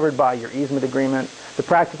should be covered by your easement agreement. The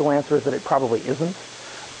practical answer is that it probably isn't.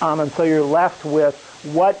 And so you're left with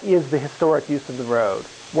what is the historic use of the road?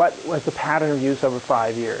 What was the pattern of use over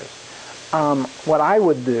 5 years? What I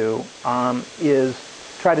would do is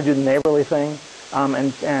try to do the neighborly thing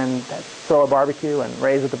and throw a barbecue and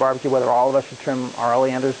raise at the barbecue whether all of us should trim our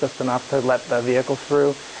oleanders just enough to let the vehicles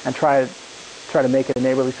through and try to make it a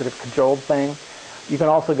neighborly sort of cajoled thing. You can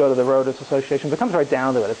also go to the road association. If it comes right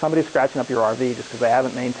down to it, if somebody's scratching up your RV just because they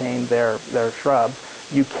haven't maintained their shrubs,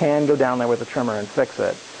 you can go down there with a trimmer and fix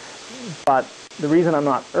it. But the reason I'm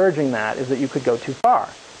not urging that is that you could go too far.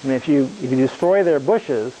 I mean, if you destroy their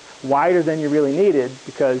bushes wider than you really needed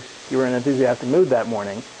because you were in an enthusiastic mood that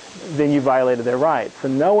morning, then you violated their rights. So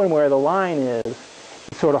knowing where the line is,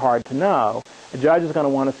 it's sort of hard to know. A judge is going to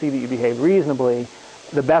want to see that you behave reasonably.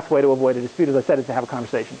 The best way to avoid a dispute, as I said, is to have a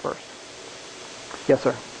conversation first. Yes,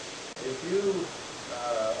 sir. If you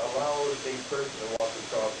allow a person to walk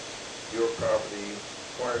across your property,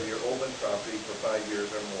 corner of your open property for 5 years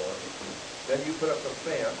or more, then you put up a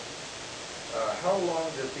fence, how long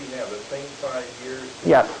does he have? The same 5 years?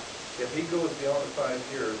 Yes. If he goes beyond the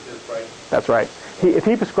 5 years, his right... That's right. If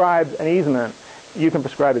he prescribes an easement, you can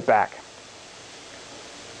prescribe it back.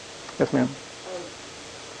 Yes, ma'am.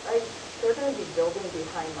 They're going to be building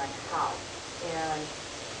behind my house, and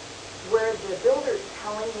where the builder's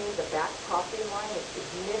telling me the back property line is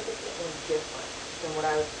significantly different than what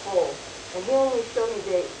I was told. And he only showed me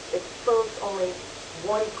they exposed only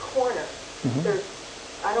one corner.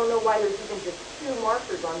 Mm-hmm. I don't know why there's even just 2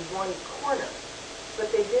 markers on one corner.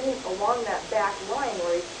 But they didn't, along that back line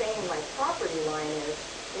where he's saying my property line is,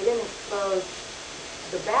 they didn't expose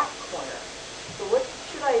the back corner. So what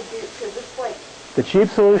should I do? Because it's like... The cheap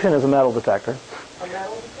solution is a metal detector. A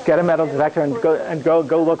metal detector? Get a metal detector and go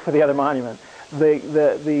look for the other monument.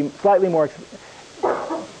 The slightly more...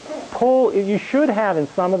 You should have in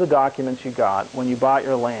some of the documents you got when you bought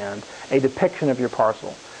your land a depiction of your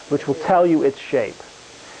parcel, which will tell you its shape.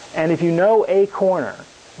 And if you know a corner,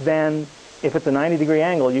 then if it's a 90-degree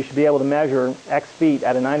angle, you should be able to measure X feet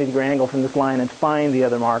at a 90-degree angle from this line and find the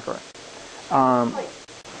other marker.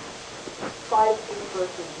 5 feet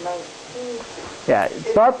versus 19 feet. Yeah,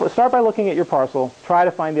 start by looking at your parcel, try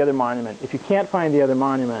to find the other monument. If you can't find the other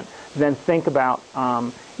monument, then think about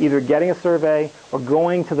either getting a survey or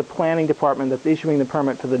going to the planning department that's issuing the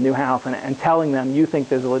permit for the new house and telling them you think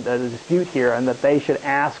there's a dispute here and that they should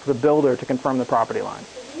ask the builder to confirm the property line.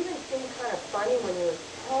 It even seemed kind of funny when he was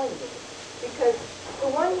telling me, because the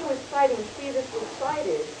one he was citing, this was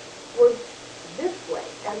cited, was this way,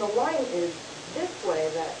 and the line is this way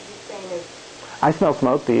that he's saying is... I smell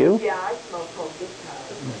smoke, do you? Yeah, I smell smoke this time.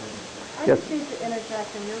 I Yes. just need to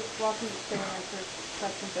interject, and you're welcome to stay and answer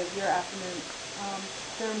questions of your afternoon.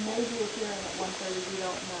 There may be a hearing at 1:30, we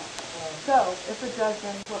don't know. So, if it does,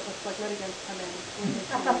 then what looks like litigants come in, we need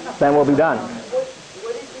to leave. Then we'll be done.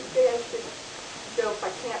 What did you say I should, so if I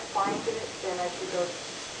can't find it, then I should go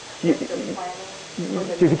You, get the planning?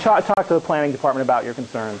 you can talk to the planning department about your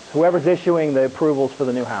concerns. Whoever's issuing the approvals for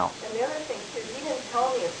the new house. And the other thing, too, he didn't tell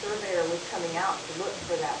me a surveyor was coming out to look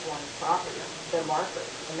for that one property, the marker.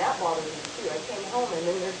 And that bothered me, too. I came home, and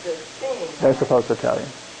then there's this thing. They're supposed to tell you.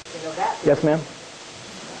 You know, that... Yes, ma'am?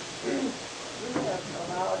 We have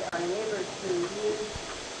allowed our neighbors to use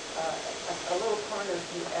a little corner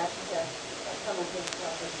to access some of his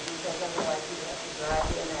property because otherwise he'd have to drive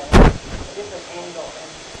in at a different angle.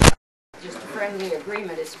 And just a friendly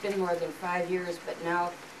agreement. It's been more than 5 years, but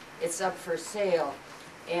now it's up for sale.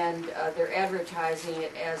 And they're advertising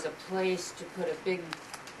it as a place to put a big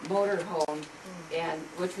motorhome, and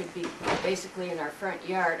which would be basically in our front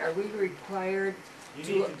yard. Are we required You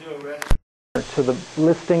to... need to do a registry. To the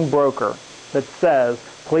listing broker that says,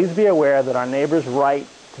 please be aware that our neighbor's right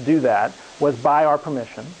to do that was by our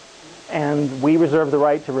permission, and we reserve the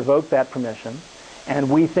right to revoke that permission, and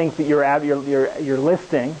we think that your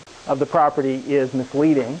listing of the property is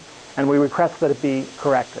misleading, and we request that it be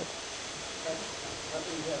corrected.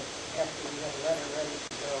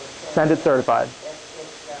 Send it certified.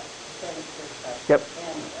 Yep.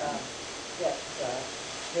 And that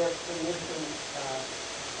there's permission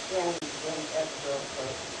in escrow for...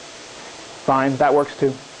 Fine, that works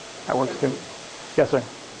too. That works too. Yes, sir.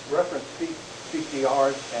 Reference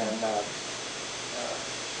CCRs and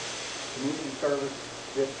community service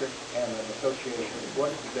district and an association.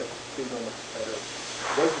 What is the difference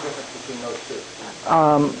between those two?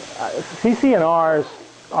 CC&Rs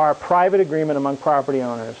are a private agreement among property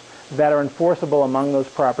owners that are enforceable among those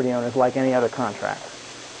property owners like any other contract.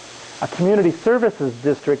 A community services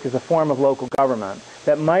district is a form of local government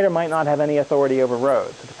that might or might not have any authority over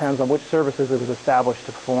roads. It depends on which services it was established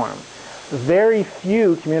to perform. Very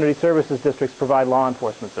few community services districts provide law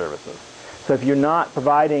enforcement services. So if you're not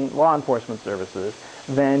providing law enforcement services,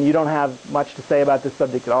 then you don't have much to say about this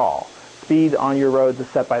subject at all. Speed on your roads is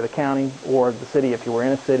set by the county or the city if you were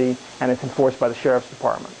in a city, and it's enforced by the sheriff's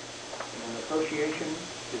department. And an association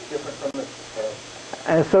is different from the...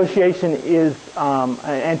 An association is an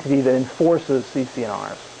entity that enforces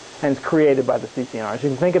CC&Rs, and it's created by the CC&Rs. You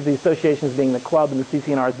can think of the association as being the club and the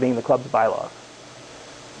CC&Rs being the club's bylaws.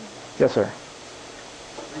 Yes, sir.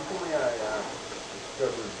 Recently I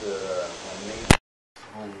discovered a neighbor's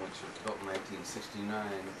home, which was built in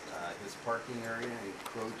 1969. His parking area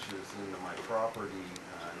encroaches into my property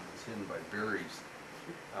and it's hidden by berries.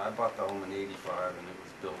 I bought the home in '85 and it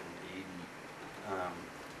was built in '80.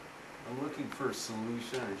 I'm looking for a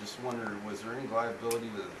solution. I just wondered, was there any liability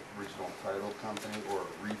with the original title company or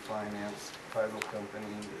a refinance title company?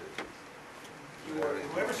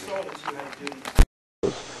 Whoever sold it, you had a duty.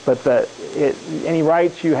 But any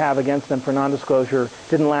rights you have against them for non-disclosure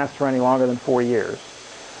didn't last for any longer than 4 years.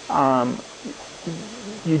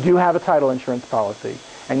 You do have a title insurance policy,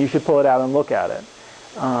 and you should pull it out and look at it.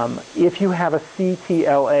 If you have a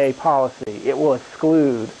CTLA policy, it will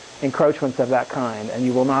exclude encroachments of that kind, and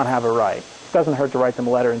you will not have a right. It doesn't hurt to write them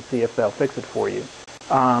a letter and see if they'll fix it for you.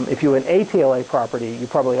 If you have an ATLA property, you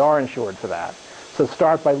probably are insured for that. So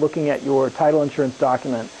start by looking at your title insurance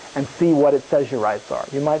document and see what it says your rights are.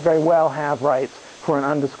 You might very well have rights for an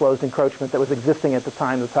undisclosed encroachment that was existing at the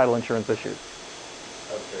time the title insurance issued.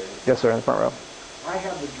 Okay. Yes, sir, in the front row. I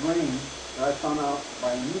have the drain that I found out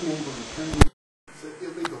by a new neighbor who turned me. It's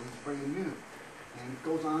illegal, it's brand new. And it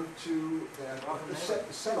goes on to that, the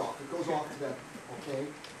set off, it goes off to that, okay?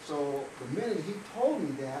 So the minute he told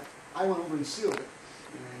me that, I went over and sealed it.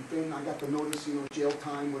 And then I got the notice, jail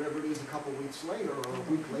time, whatever it is, a couple weeks later, or a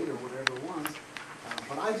week later, whatever it was.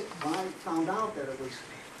 But when I found out that it was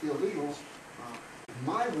illegal,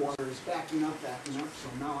 my water is backing up, so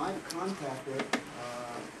now I've contacted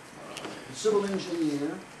the civil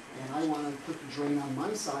engineer, and I want to put the drain on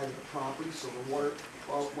my side of the property, so the water,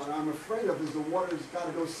 well, what I'm afraid of is the water's got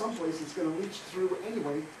to go someplace, it's going to leach through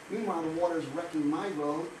anyway. Meanwhile, the water's wrecking my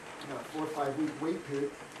road, 4 or 5 week wait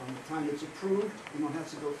period from the time it's approved, it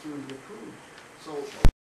has to go through and be approved. So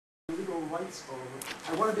legal rights over.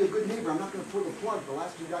 I want to be a good neighbor. I'm not going to pull the plug. The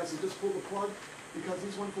last two guys said just pull the plug because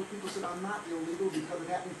these wonderful people said I'm not illegal because it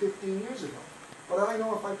happened 15 years ago. But I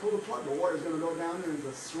know if I pull the plug, the water's going to go down there and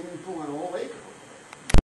there's a swimming pool on a whole acre.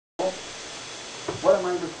 What are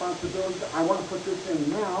my responsibilities? I want to put this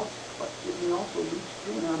in now, but it may also leach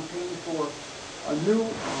through, and I'm paying for a new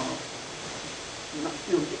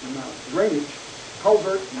drainage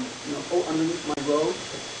culvert, underneath my road.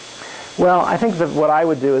 Well, I think that what I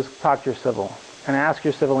would do is talk to your civil and ask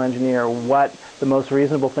your civil engineer what the most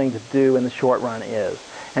reasonable thing to do in the short run is.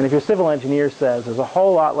 And if your civil engineer says there's a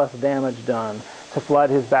whole lot less damage done to flood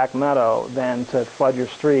his back meadow than to flood your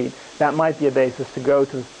street, that might be a basis to go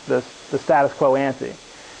to the status quo ante.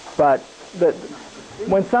 But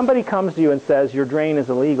when somebody comes to you and says your drain is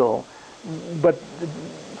illegal, but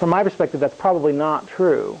from my perspective that's probably not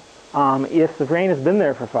true. If the drain has been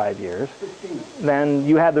there for 5 years, then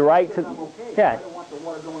you have the right to. Yeah. I don't want the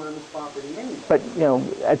water going on this property anyway. But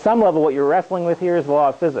at some level, what you're wrestling with here is the law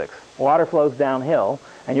of physics. Water flows downhill,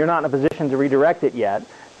 and you're not in a position to redirect it yet,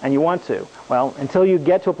 and you want to. Well, until you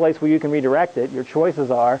get to a place where you can redirect it, your choices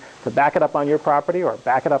are to back it up on your property or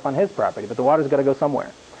back it up on his property. But the water's got to go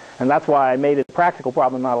somewhere, and that's why I made it a practical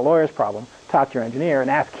problem, not a lawyer's problem. Talk to your engineer and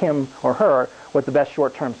ask him or her what the best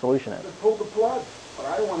short-term solution is. Just pull the plug. But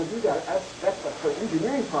I don't want to do that. That's an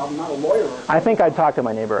engineering problem, not a lawyer. I think I'd talk to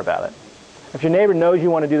my neighbor about it. If your neighbor knows you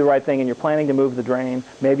want to do the right thing and you're planning to move the drain,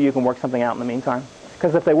 maybe you can work something out in the meantime.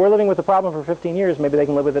 Because if they were living with the problem for 15 years, maybe they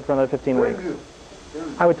can live with it for another 15 weeks.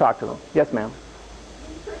 I would talk to them. Yes, ma'am.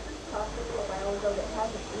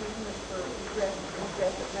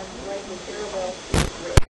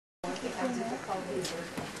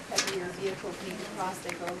 Heavier vehicles need to cross,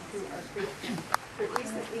 they go through our creek. But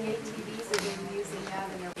recently ATVs have been using that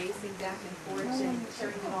and they're racing back and forth and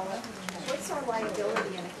carrying it all up. What's our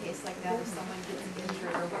liability in a case like that if someone gets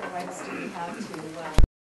injured, or what rights do we have to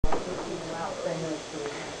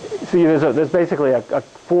See, there's basically a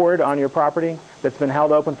ford on your property that's been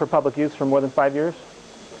held open for public use for more than 5 years.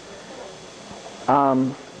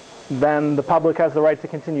 Then the public has the right to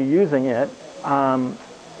continue using it.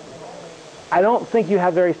 I don't think you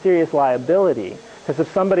have very serious liability, because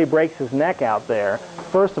if somebody breaks his neck out there,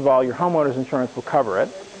 first of all, your homeowner's insurance will cover it,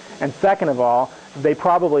 and second of all, they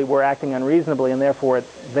probably were acting unreasonably, and therefore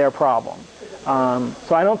it's their problem.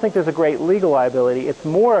 So I don't think there's a great legal liability. It's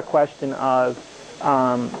more a question of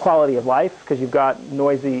quality of life, because you've got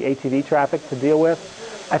noisy ATV traffic to deal with.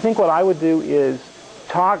 I think what I would do is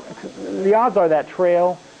talk. The odds are that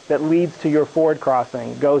trail that leads to your ford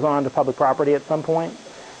crossing goes on to public property at some point.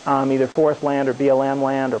 Either forest land or BLM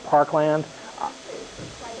land or parkland.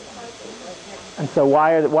 And so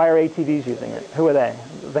why are ATVs using it? Who are they?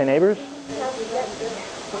 Are they neighbors? We don't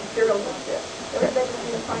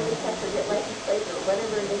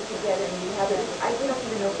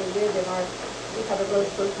even know if they live in our, we have a road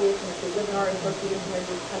association, if they live in our association, they're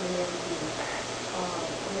just coming in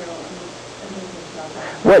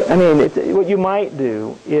to, What you might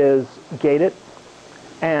do is gate it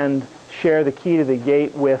and share the key to the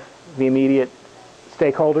gate with the immediate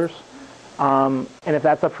stakeholders. And if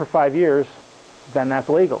that's up for 5 years, then that's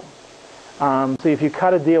legal. So if you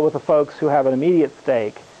cut a deal with the folks who have an immediate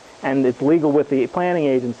stake, and it's legal with the planning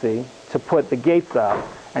agency to put the gates up,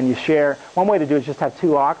 and you share, one way to do it is just have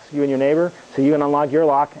 2 locks, you and your neighbor, so you can unlock your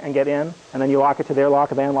lock and get in, and then you lock it to their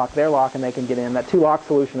lock, and they unlock their lock, and they can get in. That 2-lock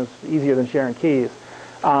solution is easier than sharing keys.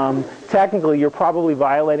 Technically, you're probably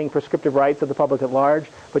violating prescriptive rights of the public at large,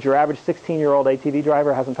 but your average 16-year-old ATV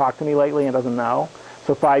driver hasn't talked to me lately and doesn't know.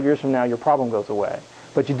 So 5 years from now, your problem goes away.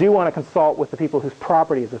 But you do want to consult with the people whose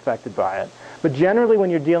property is affected by it. But generally, when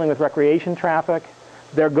you're dealing with recreation traffic,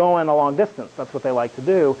 they're going a long distance. That's what they like to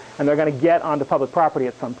do, and they're going to get onto public property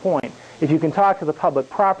at some point. If you can talk to the public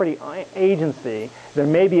property agency, there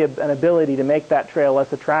may be an ability to make that trail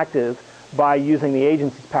less attractive by using the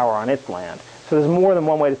agency's power on its land. So there's more than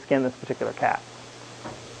one way to skin this particular cat.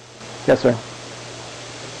 Yes, sir.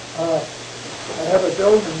 I have a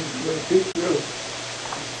building with a peaked roof,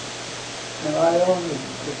 and I own the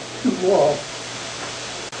 2 walls,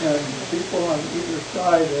 and people on either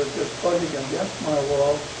side are just butting against my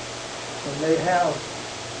wall, and they have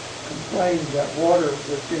complained that water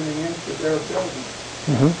was getting into their building.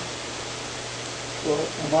 Mm-hmm. So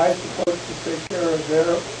am I supposed to take care of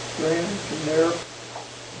their drainage and their...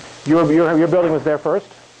 Your building was there first?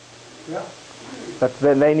 Yeah.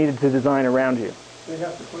 Then they needed to design around you. They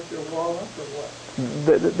have to put their wall up or what?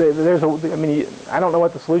 I don't know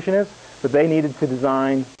what the solution is, but they needed to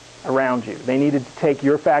design around you. They needed to take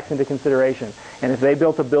your facts into consideration. And if they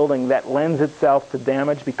built a building that lends itself to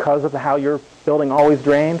damage because of how your building always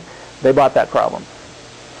drained, they bought that problem.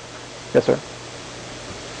 Yes, sir.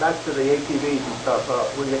 Back to the ATVs and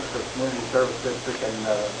stuff, we get to the community service district, and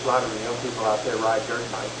a lot of the young people out there ride dirt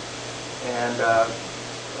bikes. And a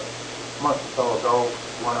month or so ago,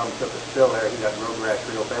 one of them took a spill there. He got road rash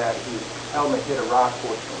real bad. His helmet hit a rock,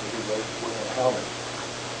 fortunately. He was wearing a helmet.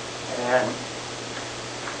 And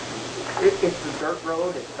it's a dirt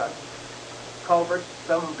road. It's got culverts.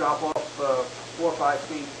 Some drop off 4 or 5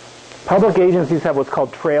 feet. Public agencies have what's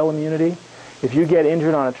called trail immunity. If you get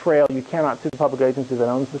injured on a trail, you cannot sue the public agency that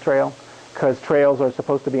owns the trail, because trails are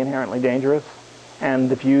supposed to be inherently dangerous.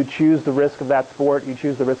 And if you choose the risk of that sport, you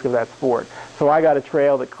choose the risk of that sport. So I got a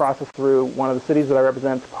trail that crosses through one of the cities that I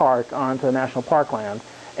represent, Park, onto national parkland,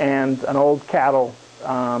 and an old cattle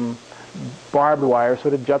barbed wire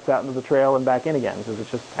sort of juts out into the trail and back in again, because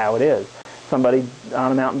it's just how it is. Somebody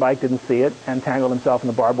on a mountain bike didn't see it and tangled himself in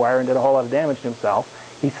the barbed wire and did a whole lot of damage to himself.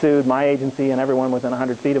 He sued my agency and everyone within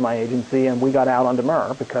 100 feet of my agency, and we got out on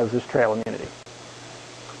demur because there's trail immunity.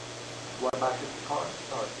 What about just the cars?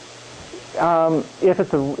 If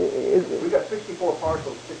it's a... we got 64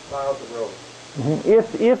 parcels, 6 miles of road.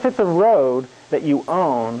 If it's a road that you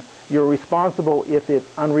own, you're responsible if it's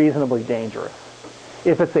unreasonably dangerous.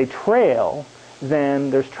 If it's a trail,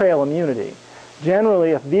 then there's trail immunity.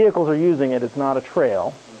 Generally, if vehicles are using it, it's not a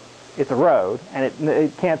trail. It's a road, and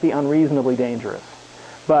it can't be unreasonably dangerous.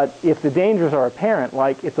 But if the dangers are apparent,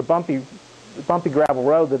 like it's a bumpy gravel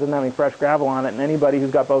road that doesn't have any fresh gravel on it, and anybody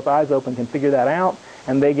who's got both eyes open can figure that out,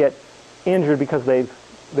 and they get injured because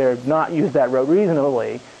they're not used that road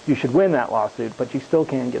reasonably, you should win that lawsuit, but you still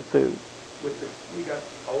can get sued. We got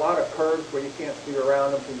a lot of curves where you can't see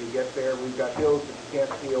around them till you get there. We've got hills that you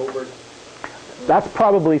can't see over. That's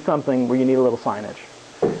probably something where you need a little signage.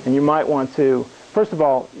 And you might want to, first of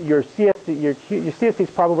all, your CSD is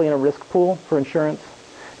probably in a risk pool for insurance.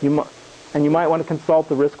 And you might want to consult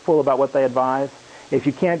the risk pool about what they advise. If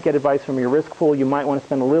you can't get advice from your risk pool, you might want to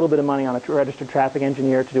spend a little bit of money on a registered traffic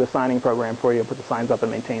engineer to do a signing program for you and put the signs up and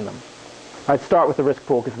maintain them. I'd start with the risk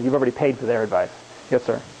pool because you've already paid for their advice. Yes,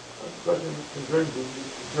 sir. Question concerns the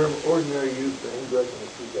term ordinary use and ingress in the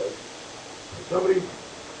street guys. If somebody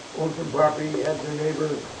owns some property, has their neighbor,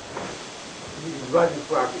 he divides his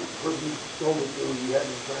property, the person he sold it to, he had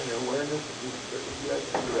some kind of awareness, if you guys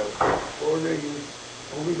can do that, ordinary use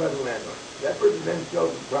only by the landlord. That person then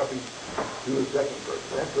sells the property to a second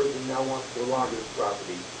person. That person now wants to log his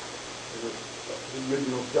property. And the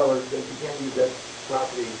original seller says you can't use that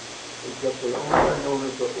property except for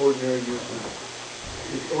owner for ordinary uses.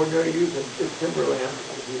 It's ordinary use if it's timberland.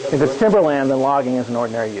 If it's timberland, then logging is an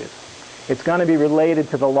ordinary use. It's going to be related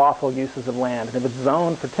to the lawful uses of land. And if it's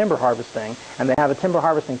zoned for timber harvesting and they have a timber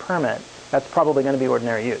harvesting permit, that's probably going to be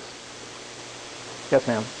ordinary use. Yes,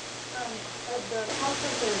 ma'am. The house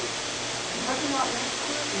has a parking lot next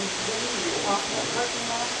to it, and it's really off that parking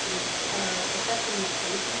lot is affecting the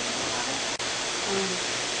safety on it.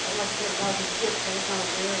 Like I said, while the kids are not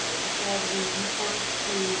there, it's all the recourse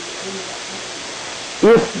to end of that parking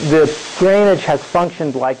lot. If the drainage has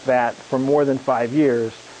functioned like that for more than 5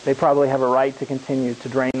 years, they probably have a right to continue to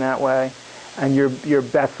drain that way. And your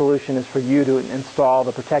best solution is for you to install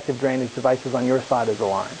the protective drainage devices on your side of the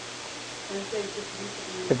line.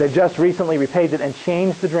 If they just recently repaved it and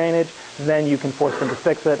changed the drainage, then you can force them to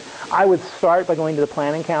fix it. I would start by going to the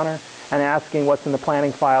planning counter and asking what's in the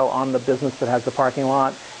planning file on the business that has the parking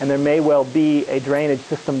lot. And there may well be a drainage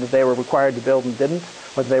system that they were required to build and didn't,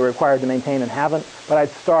 or that they were required to maintain and haven't. But I'd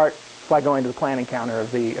start by going to the planning counter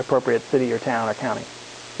of the appropriate city or town or county.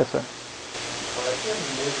 Yes, sir.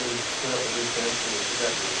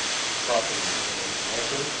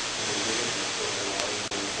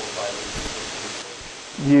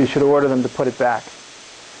 You should order them to put it back.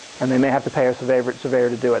 And they may have to pay a surveyor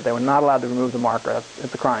to do it. They were not allowed to remove the marker.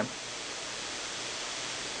 It's a crime.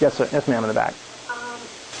 Yes, sir. Yes, ma'am, in the back.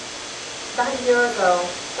 About a year ago,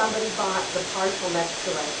 somebody bought the parcel next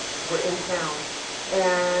to it. We're in town.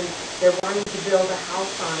 And they're wanting to build a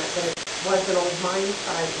house on it, but it was an old mine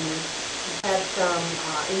site, and it had some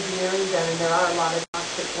engineering done, and there are a lot of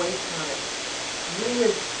toxic waste on it. We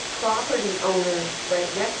as property owners right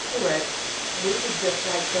next to it, we would just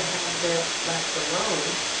like to have this left alone.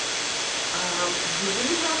 Do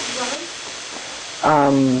we have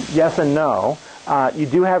rights? Yes and no. You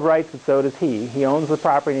do have rights, but so does he. He owns the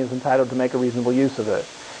property and is entitled to make a reasonable use of it.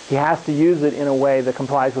 He has to use it in a way that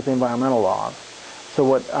complies with the environmental laws. So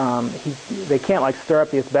what they can't like stir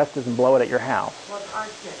up the asbestos and blow it at your house.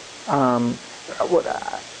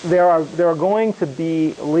 There are going to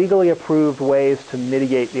be legally approved ways to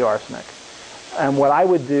mitigate the arsenic. And what I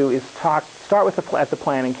would do is start with at the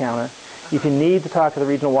planning counter. If you need to talk to the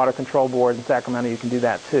Regional Water Control Board in Sacramento, you can do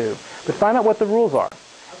that too. But find out what the rules are.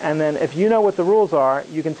 And then if you know what the rules are,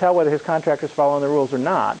 you can tell whether his contractor's following the rules or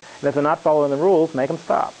not. And if they're not following the rules, make them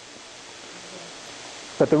stop.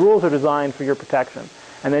 But the rules are designed for your protection.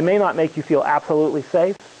 And they may not make you feel absolutely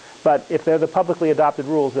safe, but if they're the publicly adopted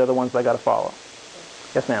rules, they're the ones they got to follow.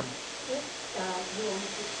 Yes, ma'am. If you own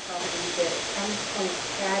this property that at some point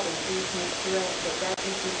had an easement to it, that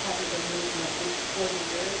easement hasn't been used in at least 40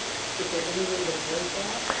 years, is there any way to avoid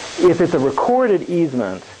that? If it's a recorded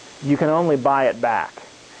easement, you can only buy it back.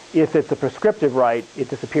 If it's a prescriptive right, it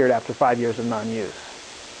disappeared after 5 years of non-use.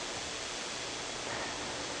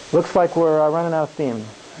 Looks like we're running out of steam.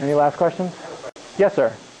 Any last questions? Yes,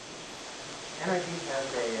 sir. NRG has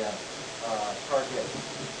a target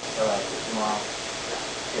tomorrow.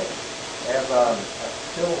 They have a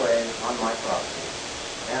spillway on my property,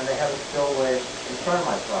 and they have a spillway in front of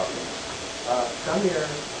my property. Some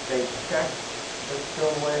years they check the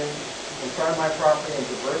spillway in front of my property and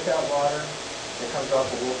divert that water that comes off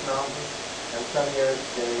of Wolf Mountain, and some years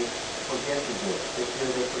they forget to do it. This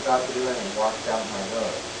year they forgot to do it and washed out my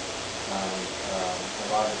road.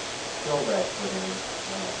 A lot of spillway put in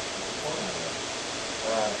to support my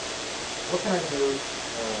road. What can I do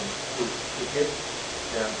to get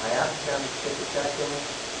them? I asked them to take a check in.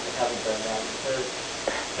 They haven't done that.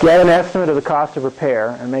 Get an estimate of the cost of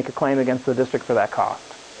repair and make a claim against the district for that cost.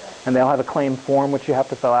 Yeah. And they'll have a claim form which you have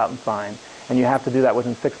to fill out and sign. And you have to do that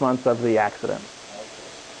within 6 months of the accident. Okay.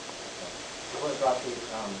 What about the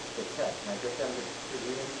check? Can I get them to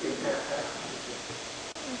reinstate that check?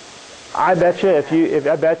 I bet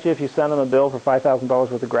you if you send them a bill for $5,000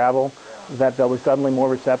 worth of gravel, that they'll be suddenly more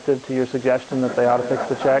receptive to your suggestion that they ought to fix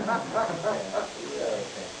the check.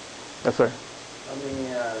 Yes, sir. I mean,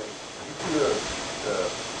 you see the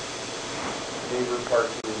neighbor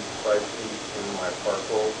parking 5 feet in my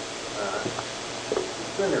parcel.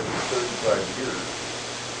 It's been there for 35 years.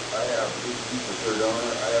 I have, he's the third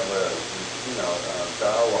owner. I have a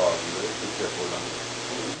dialogue relationship with him.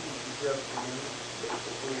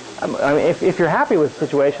 I mean, if you're happy with the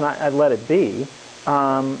situation, I'd let it be.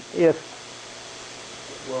 Well,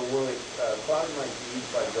 will it cloud my deed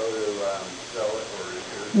if I go to sell it, or is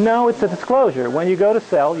there... No, it's a disclosure. When you go to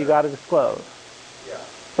sell, you got to disclose. Yeah.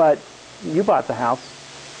 But you bought the house,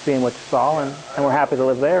 seeing what you saw, and we're happy to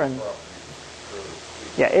live there. And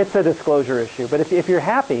yeah, it's a disclosure issue. But if you're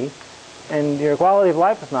happy and your quality of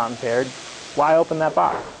life is not impaired, why open that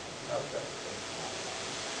box? Okay.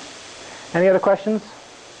 Any other questions?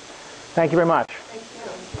 Thank you very much.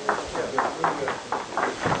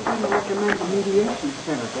 I recommend a mediation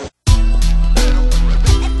center.